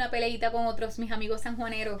tengo ahí una peleita con mis amigos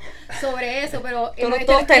sanjuaneros sobre eso, pero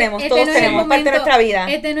todos tenemos, parte de nuestra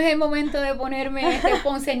vida. Este no es el momento de ponerme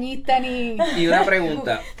ponceñista ni... Y una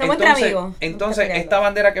pregunta. Estamos entre amigos. Entonces, esta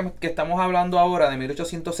bandera que estamos hablando ahora, de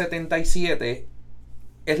 1877,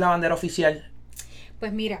 ¿es la bandera oficial?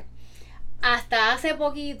 Pues mira, hasta hace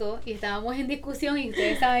poquito, y estábamos en discusión, y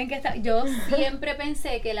ustedes saben que yo siempre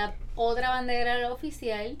pensé que la otra bandera era la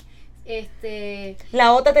oficial.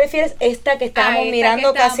 La otra, ¿te refieres? Esta que estábamos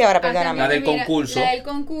mirando casi ahora, perdóname. La del concurso. La del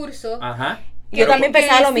concurso. Ajá. Yo también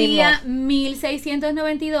pensaba lo mismo.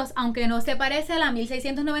 1692, aunque no se parece a la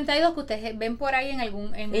 1692 que ustedes ven por ahí en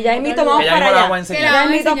algún... y ya invito vamos para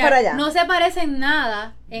allá. No se parece en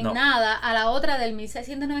nada a la otra del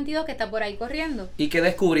 1692 que está por ahí corriendo. ¿Y qué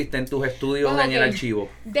descubriste en tus estudios en el archivo?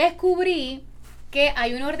 Descubrí que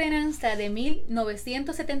hay una ordenanza de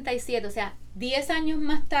 1977, o sea, 10 años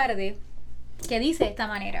más tarde, que dice de esta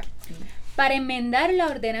manera: para enmendar la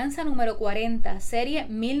ordenanza número 40, serie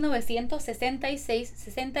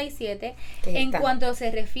 1966-67, en cuanto se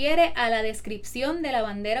refiere a la descripción de la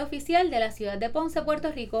bandera oficial de la ciudad de Ponce,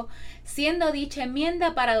 Puerto Rico, siendo dicha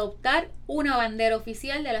enmienda para adoptar una bandera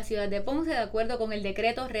oficial de la ciudad de Ponce de acuerdo con el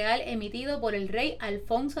decreto real emitido por el rey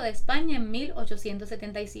Alfonso de España en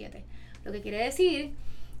 1877. Lo que quiere decir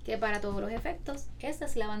que para todos los efectos, esta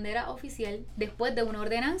es la bandera oficial después de una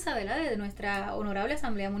ordenanza, ¿verdad?, de nuestra honorable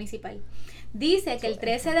Asamblea Municipal. Dice que el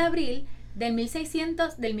 13 de abril del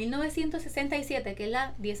 1967, que es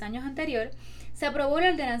la 10 años anterior, se aprobó la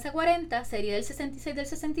ordenanza 40, serie del 66 del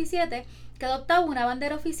 67, que adoptaba una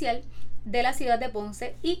bandera oficial de la ciudad de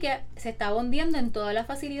Ponce y que se estaba hundiendo en todas las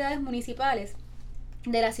facilidades municipales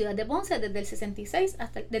de la ciudad de Ponce desde el 67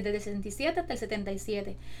 hasta el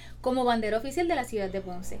 77 como bandera oficial de la ciudad de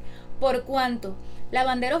Ponce, por cuanto la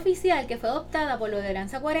bandera oficial que fue adoptada por la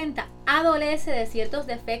ordenanza 40 adolece de ciertos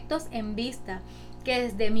defectos en vista que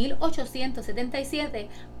desde 1877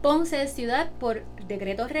 Ponce es ciudad por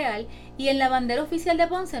decreto real y en la bandera oficial de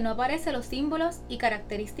Ponce no aparecen los símbolos y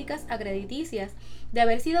características acrediticias de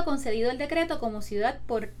haber sido concedido el decreto como ciudad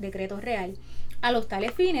por decreto real. A los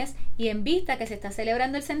tales fines, y en vista que se está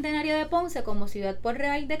celebrando el centenario de Ponce como ciudad por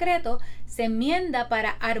real decreto, se enmienda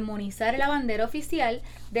para armonizar la bandera oficial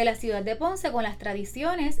de la ciudad de Ponce con las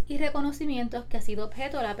tradiciones y reconocimientos que ha sido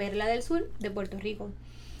objeto de la Perla del Sur de Puerto Rico.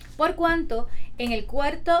 Por cuanto de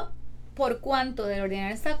la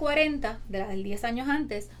ordenanza 40, de la del 10 años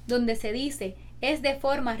antes, donde se dice es de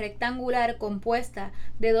forma rectangular compuesta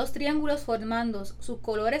de dos triángulos formando sus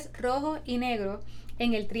colores rojo y negro.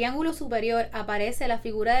 En el triángulo superior aparece la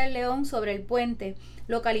figura del león sobre el puente,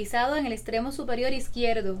 localizado en el extremo superior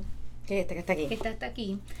izquierdo. Que está aquí. Está hasta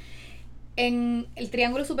aquí. En el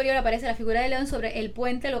triángulo superior aparece la figura del león sobre el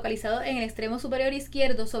puente, localizado en el extremo superior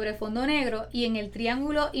izquierdo sobre fondo negro, y en el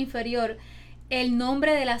triángulo inferior el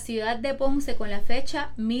nombre de la ciudad de Ponce con la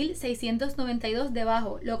fecha 1692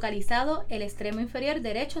 debajo, localizado el extremo inferior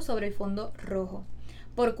derecho sobre el fondo rojo.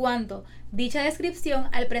 Por cuanto dicha descripción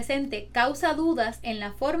al presente causa dudas en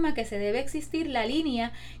la forma que se debe existir la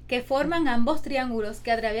línea que forman ambos triángulos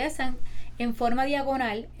que atraviesan en forma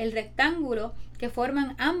diagonal el rectángulo que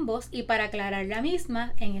forman ambos, y para aclarar la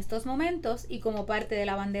misma en estos momentos y como parte de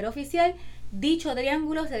la bandera oficial, dicho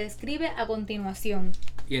triángulo se describe a continuación.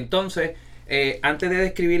 Y entonces, antes de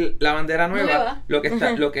describir la bandera nueva. Lo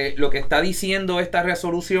que está diciendo esta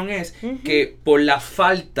resolución es que por la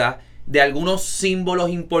falta de algunos símbolos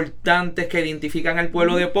importantes que identifican al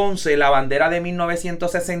pueblo de Ponce, la bandera de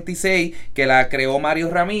 1966, que la creó Mario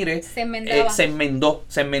Ramírez, se enmendó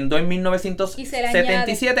en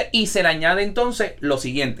 1977 y se le añade entonces lo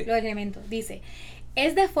siguiente. Los elementos, dice: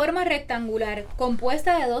 es de forma rectangular,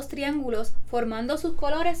 compuesta de dos triángulos formando sus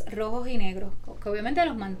colores rojos y negros, que obviamente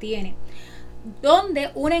los mantiene.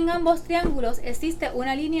 Donde unen ambos triángulos existe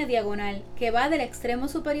una línea diagonal que va del extremo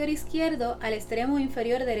superior izquierdo al extremo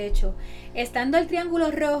inferior derecho, estando el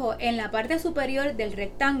triángulo rojo en la parte superior del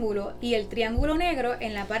rectángulo y el triángulo negro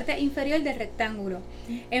en la parte inferior del rectángulo,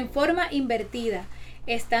 en forma invertida,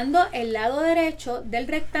 estando el lado derecho del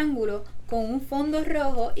rectángulo con un fondo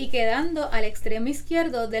rojo y quedando al extremo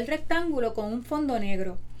izquierdo del rectángulo con un fondo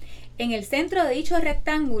negro. En el centro de dicho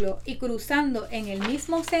rectángulo y cruzando en el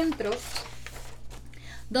mismo centro,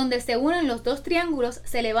 donde se unen los dos triángulos,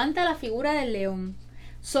 se levanta la figura del león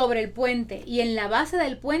sobre el puente, y en la base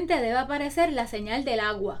del puente debe aparecer la señal del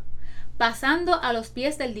agua, pasando a los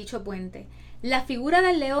pies del dicho puente. La figura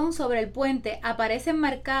del león sobre el puente aparece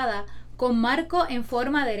enmarcada con marco en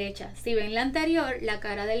forma derecha. Si ven la anterior, la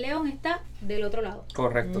cara del león está del otro lado.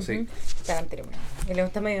 Correcto, sí. Está anterior. El león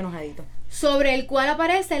está medio enojadito. Sobre el cual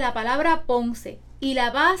aparece la palabra Ponce, y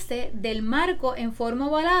la base del marco en forma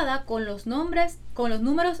ovalada con los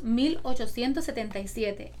números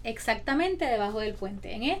 1877, exactamente debajo del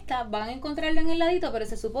puente. En esta van a encontrarlo en el ladito, pero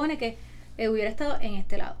se supone que hubiera estado en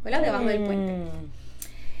este lado, ¿verdad? Debajo del puente.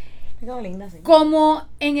 Linda, sí. Como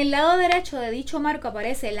en el lado derecho de dicho marco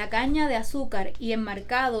aparece la caña de azúcar y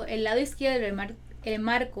enmarcado el lado izquierdo el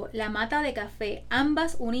marco, la mata de café,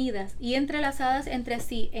 ambas unidas y entrelazadas entre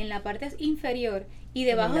sí en la parte inferior, y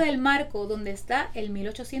debajo del marco donde está el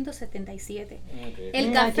 1877.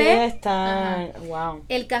 El café,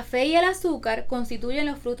 el café y el azúcar constituyen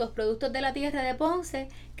los productos de la tierra de Ponce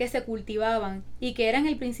que se cultivaban y que eran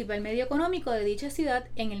el principal medio económico de dicha ciudad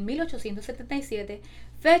en el 1877,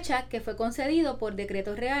 fecha que fue concedido por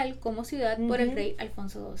decreto real como ciudad por el rey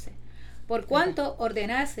Alfonso XII. Por cuanto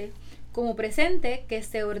ordenase como presente que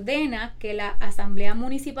se ordena que la Asamblea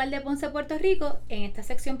Municipal de Ponce, Puerto Rico, en esta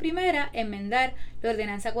sección primera, enmendar la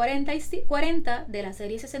ordenanza 40 de la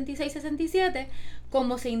serie 66-67,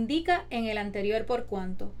 como se indica en el anterior por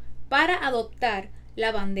cuanto, para adoptar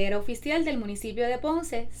la bandera oficial del municipio de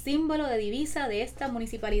Ponce, símbolo de divisa de esta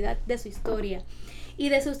municipalidad, de su historia y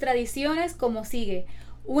de sus tradiciones, como sigue: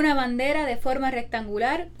 una bandera de forma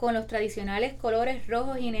rectangular con los tradicionales colores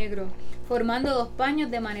rojos y negros, formando dos paños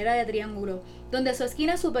de manera de triángulo, donde su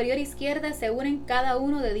esquina superior izquierda se unen cada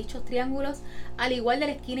uno de dichos triángulos, al igual de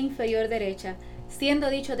la esquina inferior derecha, siendo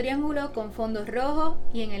dicho triángulo con fondo rojo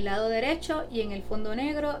y en el lado derecho y en el fondo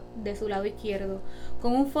negro de su lado izquierdo,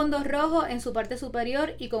 con un fondo rojo en su parte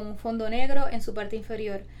superior y con un fondo negro en su parte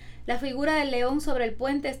inferior. La figura del león sobre el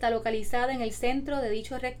puente está localizada en el centro de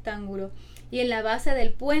dicho rectángulo, y en la base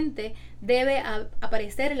del puente debe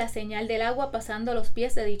aparecer la señal del agua pasando a los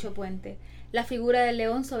pies de dicho puente. La figura del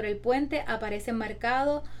león sobre el puente aparece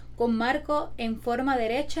marcado con marco en forma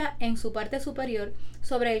derecha en su parte superior,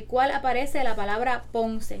 sobre el cual aparece la palabra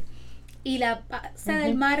Ponce, y la base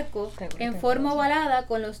del marco en forma ovalada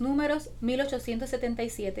con los números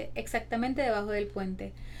 1877, exactamente debajo del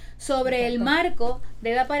puente. Sobre el marco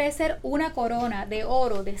debe aparecer una corona de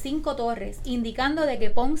oro de 5 torres, indicando de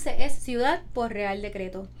que Ponce es ciudad por Real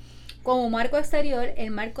Decreto. Como marco exterior,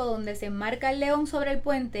 el marco donde se enmarca el león sobre el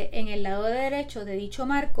puente, en el lado derecho de dicho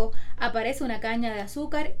marco, aparece una caña de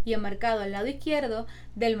azúcar y enmarcado al lado izquierdo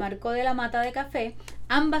del marco de la mata de café,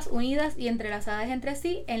 ambas unidas y entrelazadas entre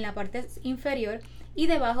sí en la parte inferior y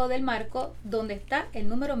debajo del marco donde está el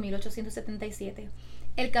número 1877.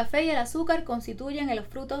 El café y el azúcar constituyen los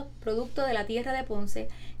frutos producto de la tierra de Ponce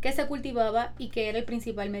que se cultivaba y que era el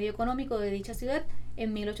principal medio económico de dicha ciudad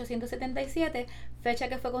en 1877, fecha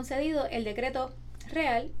que fue concedido el decreto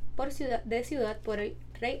real de ciudad por el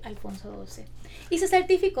rey Alfonso XII. Y se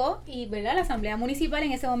certificó, y ¿verdad? La Asamblea Municipal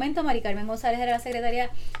en ese momento, Mari Carmen González era la secretaria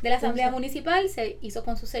de la Asamblea Municipal, se hizo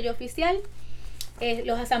con su sello oficial.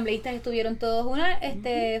 Los asambleístas estuvieron todos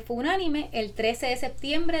fue unánime el 13 de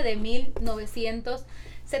septiembre de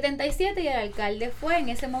 1977 y el alcalde fue en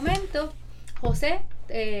ese momento José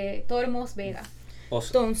Tormos Vega.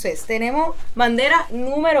 Entonces, tenemos bandera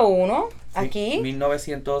número 1 aquí.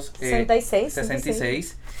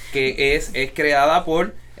 1966, que es creada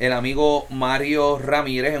por el amigo Mario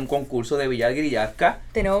Ramírez en un concurso de Villar Grillasca.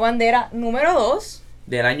 Tenemos bandera número 2.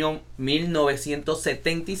 Del año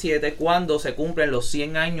 1977, cuando se cumplen los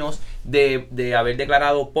 100 años de haber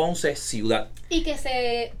declarado Ponce ciudad. Y que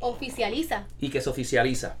se oficializa.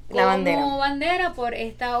 La bandera. Como bandera por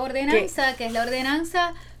esta ordenanza, que es la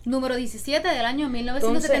ordenanza número 17 del año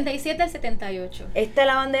 1977 al 78. Esta es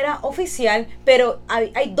la bandera oficial, pero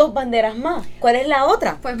hay 2 banderas más. ¿Cuál es la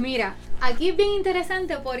otra? Pues mira, aquí es bien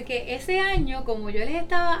interesante porque ese año, como yo les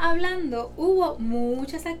estaba hablando, hubo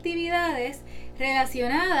muchas actividades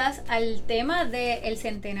relacionadas al tema del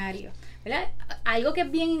centenario, ¿verdad? Algo que es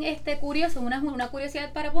bien curioso, una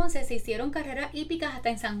curiosidad para Ponce, se hicieron carreras hípicas hasta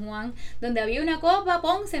en San Juan, donde había una Copa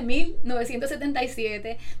Ponce en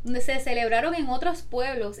 1977, donde se celebraron en otros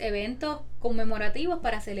pueblos eventos conmemorativos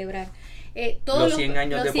para celebrar. Los 100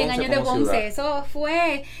 años de Ponce. Eso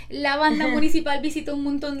fue, la banda municipal visitó un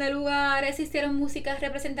montón de lugares, hicieron músicas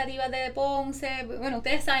representativas de Ponce. Bueno,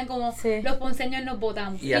 ustedes saben cómo los ponceños nos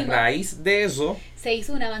votamos. Y a raíz de eso se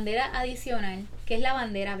hizo una bandera adicional, que es la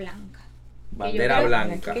bandera blanca. Bandera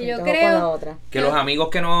blanca. Que yo creo que los amigos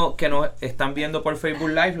que nos están viendo por Facebook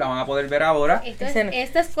Live la van a poder ver ahora.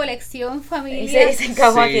 Esta es colección familiar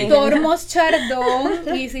Tormos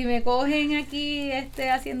Chardón. Y si me cogen aquí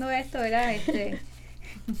haciendo esto, ¿verdad? Porque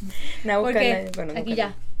aquí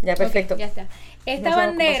ya. Ya, perfecto. Okay, ya está. Esta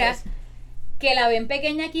bandera, que la ven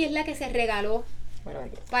pequeña aquí, es la que se regaló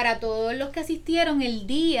para todos los que asistieron el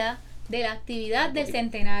día de la actividad del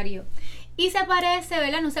centenario. Y se parece,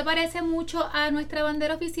 ¿verdad? No se parece mucho a nuestra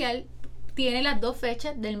bandera oficial. Tiene las 2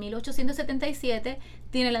 fechas del 1877,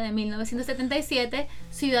 tiene la de 1977,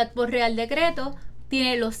 ciudad por Real Decreto,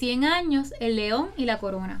 tiene los 100 años, el león y la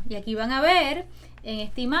corona. Y aquí van a ver en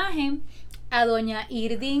esta imagen a doña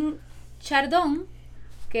Irdín Chardón,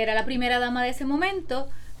 que era la primera dama de ese momento,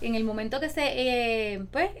 en el momento que se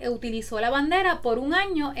utilizó la bandera por un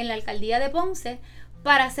año en la alcaldía de Ponce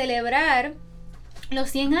para celebrar los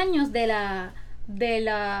 100 años de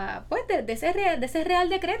ese Real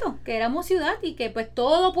Decreto, que éramos ciudad y que pues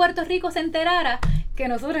todo Puerto Rico se enterara que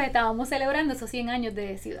nosotros estábamos celebrando esos 100 años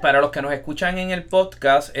de ciudad. Para los que nos escuchan en el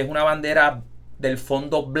podcast, es una bandera del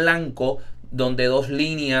fondo blanco, donde 2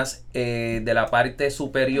 líneas de la parte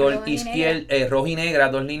superior izquierda, roja y negra,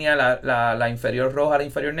 2 líneas, la inferior roja, la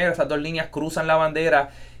inferior negra, esas 2 líneas cruzan la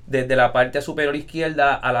bandera desde la parte superior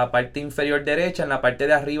izquierda a la parte inferior derecha. En la parte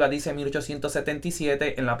de arriba dice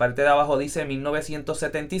 1877, en la parte de abajo dice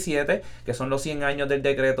 1977, que son los 100 años del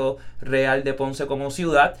decreto real de Ponce como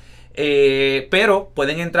ciudad. Pero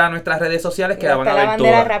pueden entrar a nuestras redes sociales que la van a ver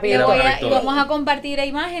todas. Y vamos a compartir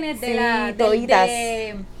imágenes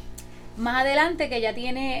de más adelante, que ya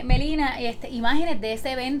tiene Melina, imágenes de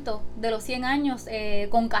ese evento de los 100 años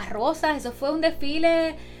con carrozas. Eso fue un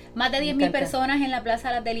desfile, más de 10,000 personas en la Plaza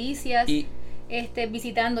de las Delicias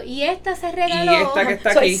visitando. Y esta se regaló. Y esta que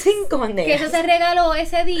está aquí. 5 banderas. Que eso se regaló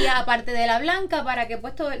ese día, aparte de la blanca, para que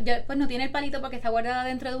pues no tiene el palito porque está guardada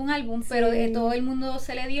dentro de un álbum, pero todo el mundo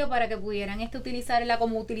se le dio para que pudieran utilizarla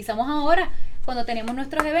como utilizamos ahora cuando tenemos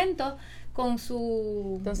nuestros eventos con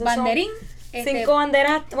su banderín. 5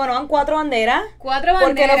 banderas, bueno, van 4 banderas. 4 banderas.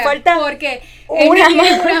 Porque nos falta una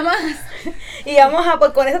más. Y vamos a,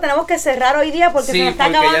 pues con eso tenemos que cerrar hoy día porque se nos está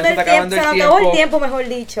acabando el tiempo. Se nos acabó el tiempo, mejor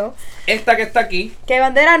dicho. Esta que está aquí. Que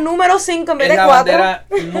bandera número 5 en vez de 4. Es la bandera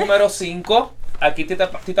número 5. Aquí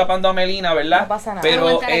estoy tapando a Melina, ¿verdad? No pasa nada.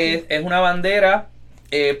 Pero es una bandera,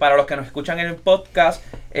 para los que nos escuchan en el podcast,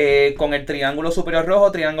 con el triángulo superior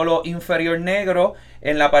rojo, triángulo inferior negro.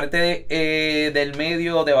 En la parte del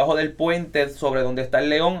medio, debajo del puente, sobre donde está el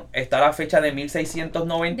león, está la fecha de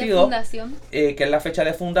 1692. De fundación. Que es la fecha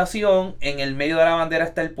de fundación. En el medio de la bandera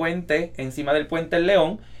está el puente, encima del puente el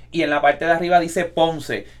león. Y en la parte de arriba dice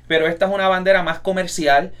Ponce. Pero esta es una bandera más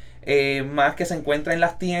comercial, más que se encuentra en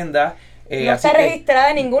las tiendas. No está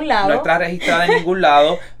registrada en ningún lado. No está registrada en ningún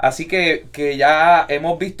lado. Así que ya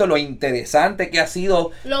hemos visto lo interesante que ha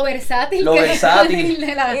sido. Lo versátil. Y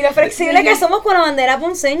lo flexible que somos con la bandera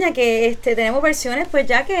ponceña. Que tenemos versiones pues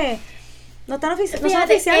ya que no están no son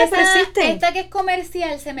oficiales, pero existen. Esta que es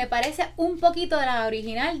comercial se me parece un poquito de la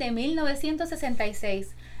original de 1966.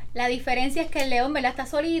 La diferencia es que el león, ¿verdad?, está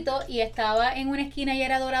solito y estaba en una esquina y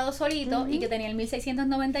era dorado solito, y que tenía el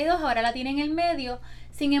 1692, ahora la tiene en el medio.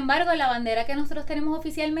 Sin embargo, la bandera que nosotros tenemos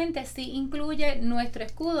oficialmente sí incluye nuestro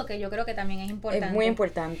escudo, que yo creo que también es importante. Es muy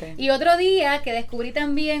importante. Y otro día que descubrí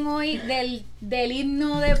también hoy del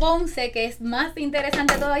himno de Ponce, que es más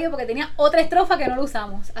interesante todavía porque tenía otra estrofa que no lo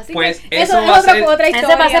usamos. Así pues que eso es otra historia.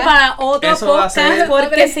 Ese pasa para otro podcast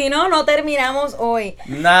porque si no terminamos hoy.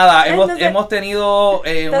 Nada, hemos tenido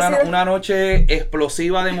una noche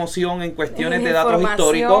explosiva de emoción en cuestiones de datos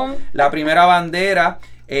históricos. La primera bandera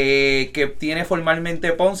que tiene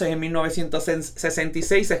formalmente Ponce es en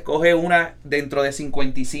 1966, se escoge una dentro de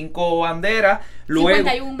 55 banderas, luego,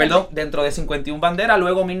 dentro de 51 banderas,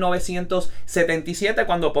 luego 1977,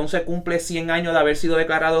 cuando Ponce cumple 100 años de haber sido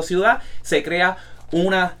declarado ciudad, se crea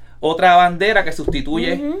otra bandera que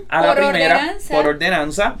sustituye a la primera por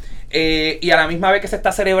ordenanza. Y a la misma vez que se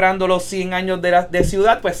está celebrando los 100 años de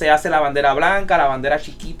ciudad, pues se hace la bandera blanca, la bandera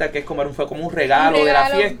chiquita, que fue como un regalo de la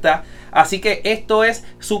fiesta. Así que esto es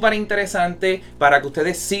súper interesante para que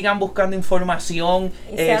ustedes sigan buscando información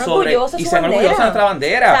y sean sobre orgullosos y sean orgullosos de nuestra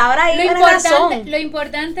bandera. Ahora ahí lo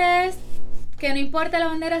importante es que no importa la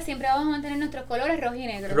bandera, siempre vamos a mantener nuestros colores rojo y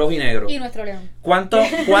negro. Rojo y negro. Y nuestro león.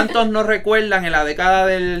 ¿Cuántos nos recuerdan en la década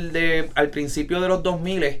al principio de los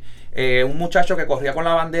 2000 un muchacho que corría con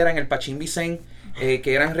la bandera en el Pachín Vicén,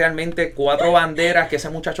 que eran realmente 4 banderas que ese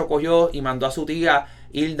muchacho cogió y mandó a su tía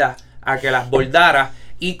Hilda a que las bordara?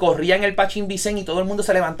 Y corría en el Pachín Vicén y todo el mundo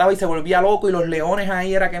se levantaba y se volvía loco, y los leones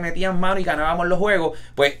ahí era que metían mano y ganábamos los juegos.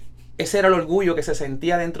 Pues ese era el orgullo que se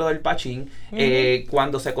sentía dentro del Pachín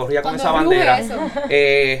cuando se corría con esa bandera.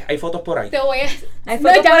 Hay fotos por ahí. Te voy a... Hay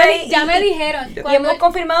fotos por ahí. Ya me dijeron. Y hemos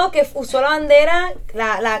confirmado que usó la bandera,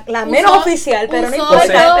 la menos oficial, pero no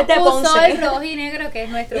importa. Usó el rojo y negro, que es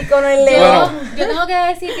nuestro. Y con el león. Yo tengo que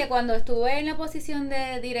decir que cuando estuve en la posición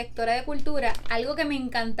de directora de cultura, algo que me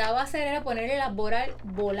encantaba hacer era ponerle las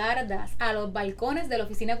volardas a los balcones de la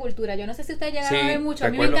oficina de cultura. Yo no sé si ustedes llegaron a ver mucho.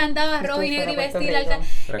 Recuerdo. A mí me encantaba rojo y negro y vestir alta.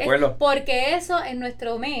 Recuerdo. Porque eso en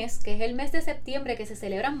nuestro mes, que es el mes de septiembre, que se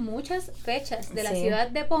celebran muchas fechas de la ciudad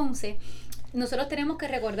de Ponce, nosotros tenemos que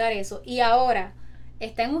recordar eso. Y ahora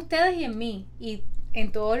está en ustedes y en mí y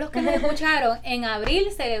en todos los que nos escucharon en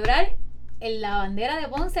abril celebrar la bandera de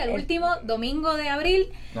Ponce el último domingo de abril.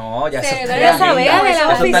 No, ya eso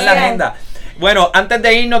está en la agenda. Bueno, antes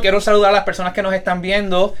de irnos, quiero saludar a las personas que nos están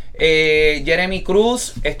viendo. Jeremy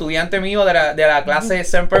Cruz, estudiante mío de la clase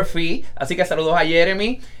Semper Fi. Así que saludos a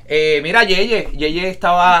Jeremy. Mira, Yeye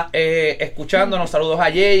estaba escuchándonos. Saludos a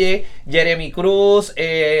Yeye, Jeremy Cruz,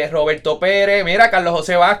 Roberto Pérez. Mira, Carlos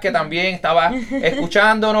José Vázquez también estaba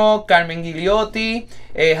escuchándonos. Carmen Gigliotti,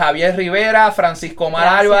 Javier Rivera, Francisco Mar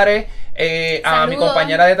Álvarez. A mi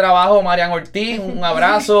compañera de trabajo, Marian Ortiz, un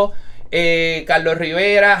abrazo. Carlos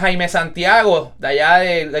Rivera, Jaime Santiago, de allá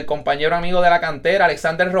del compañero amigo de la cantera,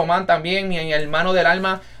 Alexander Román también, mi hermano del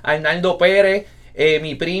alma, Arnaldo Pérez,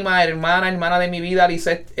 mi prima, hermana de mi vida,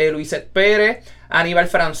 Luisette Pérez, Aníbal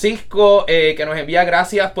Francisco, que nos envía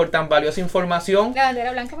gracias por tan valiosa información La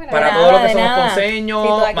bandera blanca para todos los que somos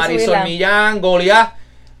ponceños, Marisol Millán, Goliat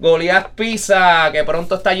Pizza, que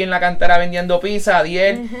pronto está allí en la cantera vendiendo pizza,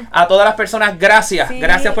 Adiel, a todas las personas, gracias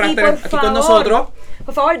por estar aquí con nosotros.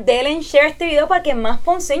 Por favor, denle en share este video para que más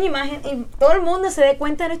ponceños y todo el mundo se dé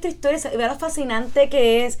cuenta de nuestra historia y vea lo fascinante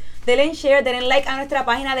que es. Denle en share, denle like a nuestra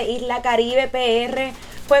página de Isla Caribe PR.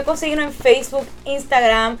 Pueden conseguirnos en Facebook,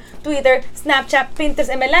 Instagram, Twitter, Snapchat,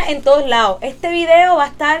 Pinterest, en verdad, en todos lados. Este video va a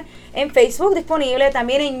estar en Facebook disponible,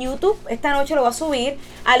 también en YouTube. Esta noche lo va a subir,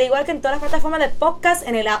 al igual que en todas las plataformas de podcast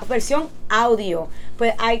en la versión audio.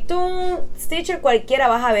 Pues iTunes, Stitcher, cualquiera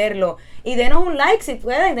vas a verlo. Y denos un like si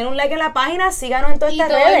pueden, den un like en la página, síganos en todas estas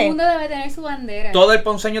redes. Todo el mundo debe tener su bandera. Todo el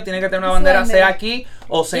ponceño tiene que tener una bandera, sea aquí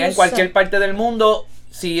o sea en cualquier parte del mundo.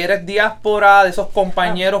 Si eres diáspora de esos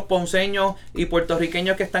compañeros ponceños y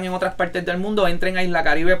puertorriqueños que están en otras partes del mundo, entren a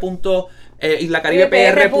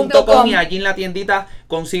islacaribepr.com y allí en la tiendita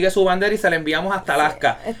consigue su bandera y se la enviamos hasta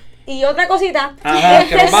Alaska. Y otra cosita, Ajá,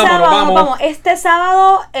 este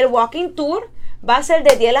sábado el Walking Tour va a ser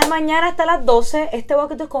de 10 de la mañana hasta las 12. Este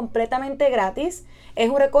Walking Tour es completamente gratis. Es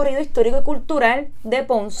un recorrido histórico y cultural de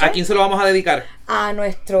Ponce. ¿A quién se lo vamos a dedicar? A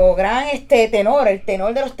nuestro gran tenor, el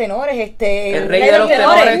tenor de los tenores, el rey de los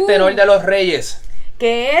tenores, tenor de los reyes.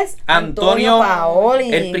 Que es Antonio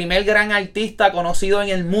Paoli. El primer gran artista conocido en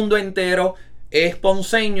el mundo entero. Es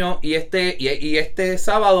ponceño y este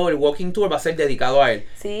sábado el Walking Tour va a ser dedicado a él.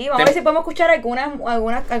 Sí, vamos a ver si podemos escuchar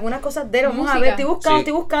algunas cosas de él. Vamos a ver, estoy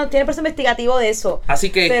buscando, tiene proceso investigativo de eso. Así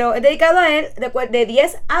que... Pero es dedicado a él de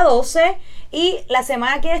 10 a 12 y la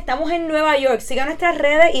semana que viene estamos en Nueva York. Sigan nuestras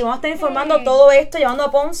redes y vamos a estar informando todo esto, llevando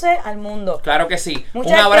a Ponce al mundo. Claro que sí.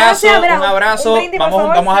 Muchas un abrazo. Un brindis,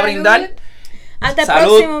 vamos a brindar. Hasta el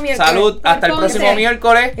próximo miércoles. Salud, hasta el próximo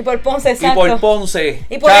miércoles. Y por Ponce, exacto. Y por Ponce.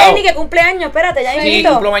 Y por Ernie, que cumple años. Espérate, ya invito.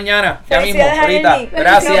 Sí, cumplo mañana. Ya mismo, ahorita.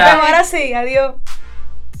 Gracias. Gracias. Ahora sí, adiós.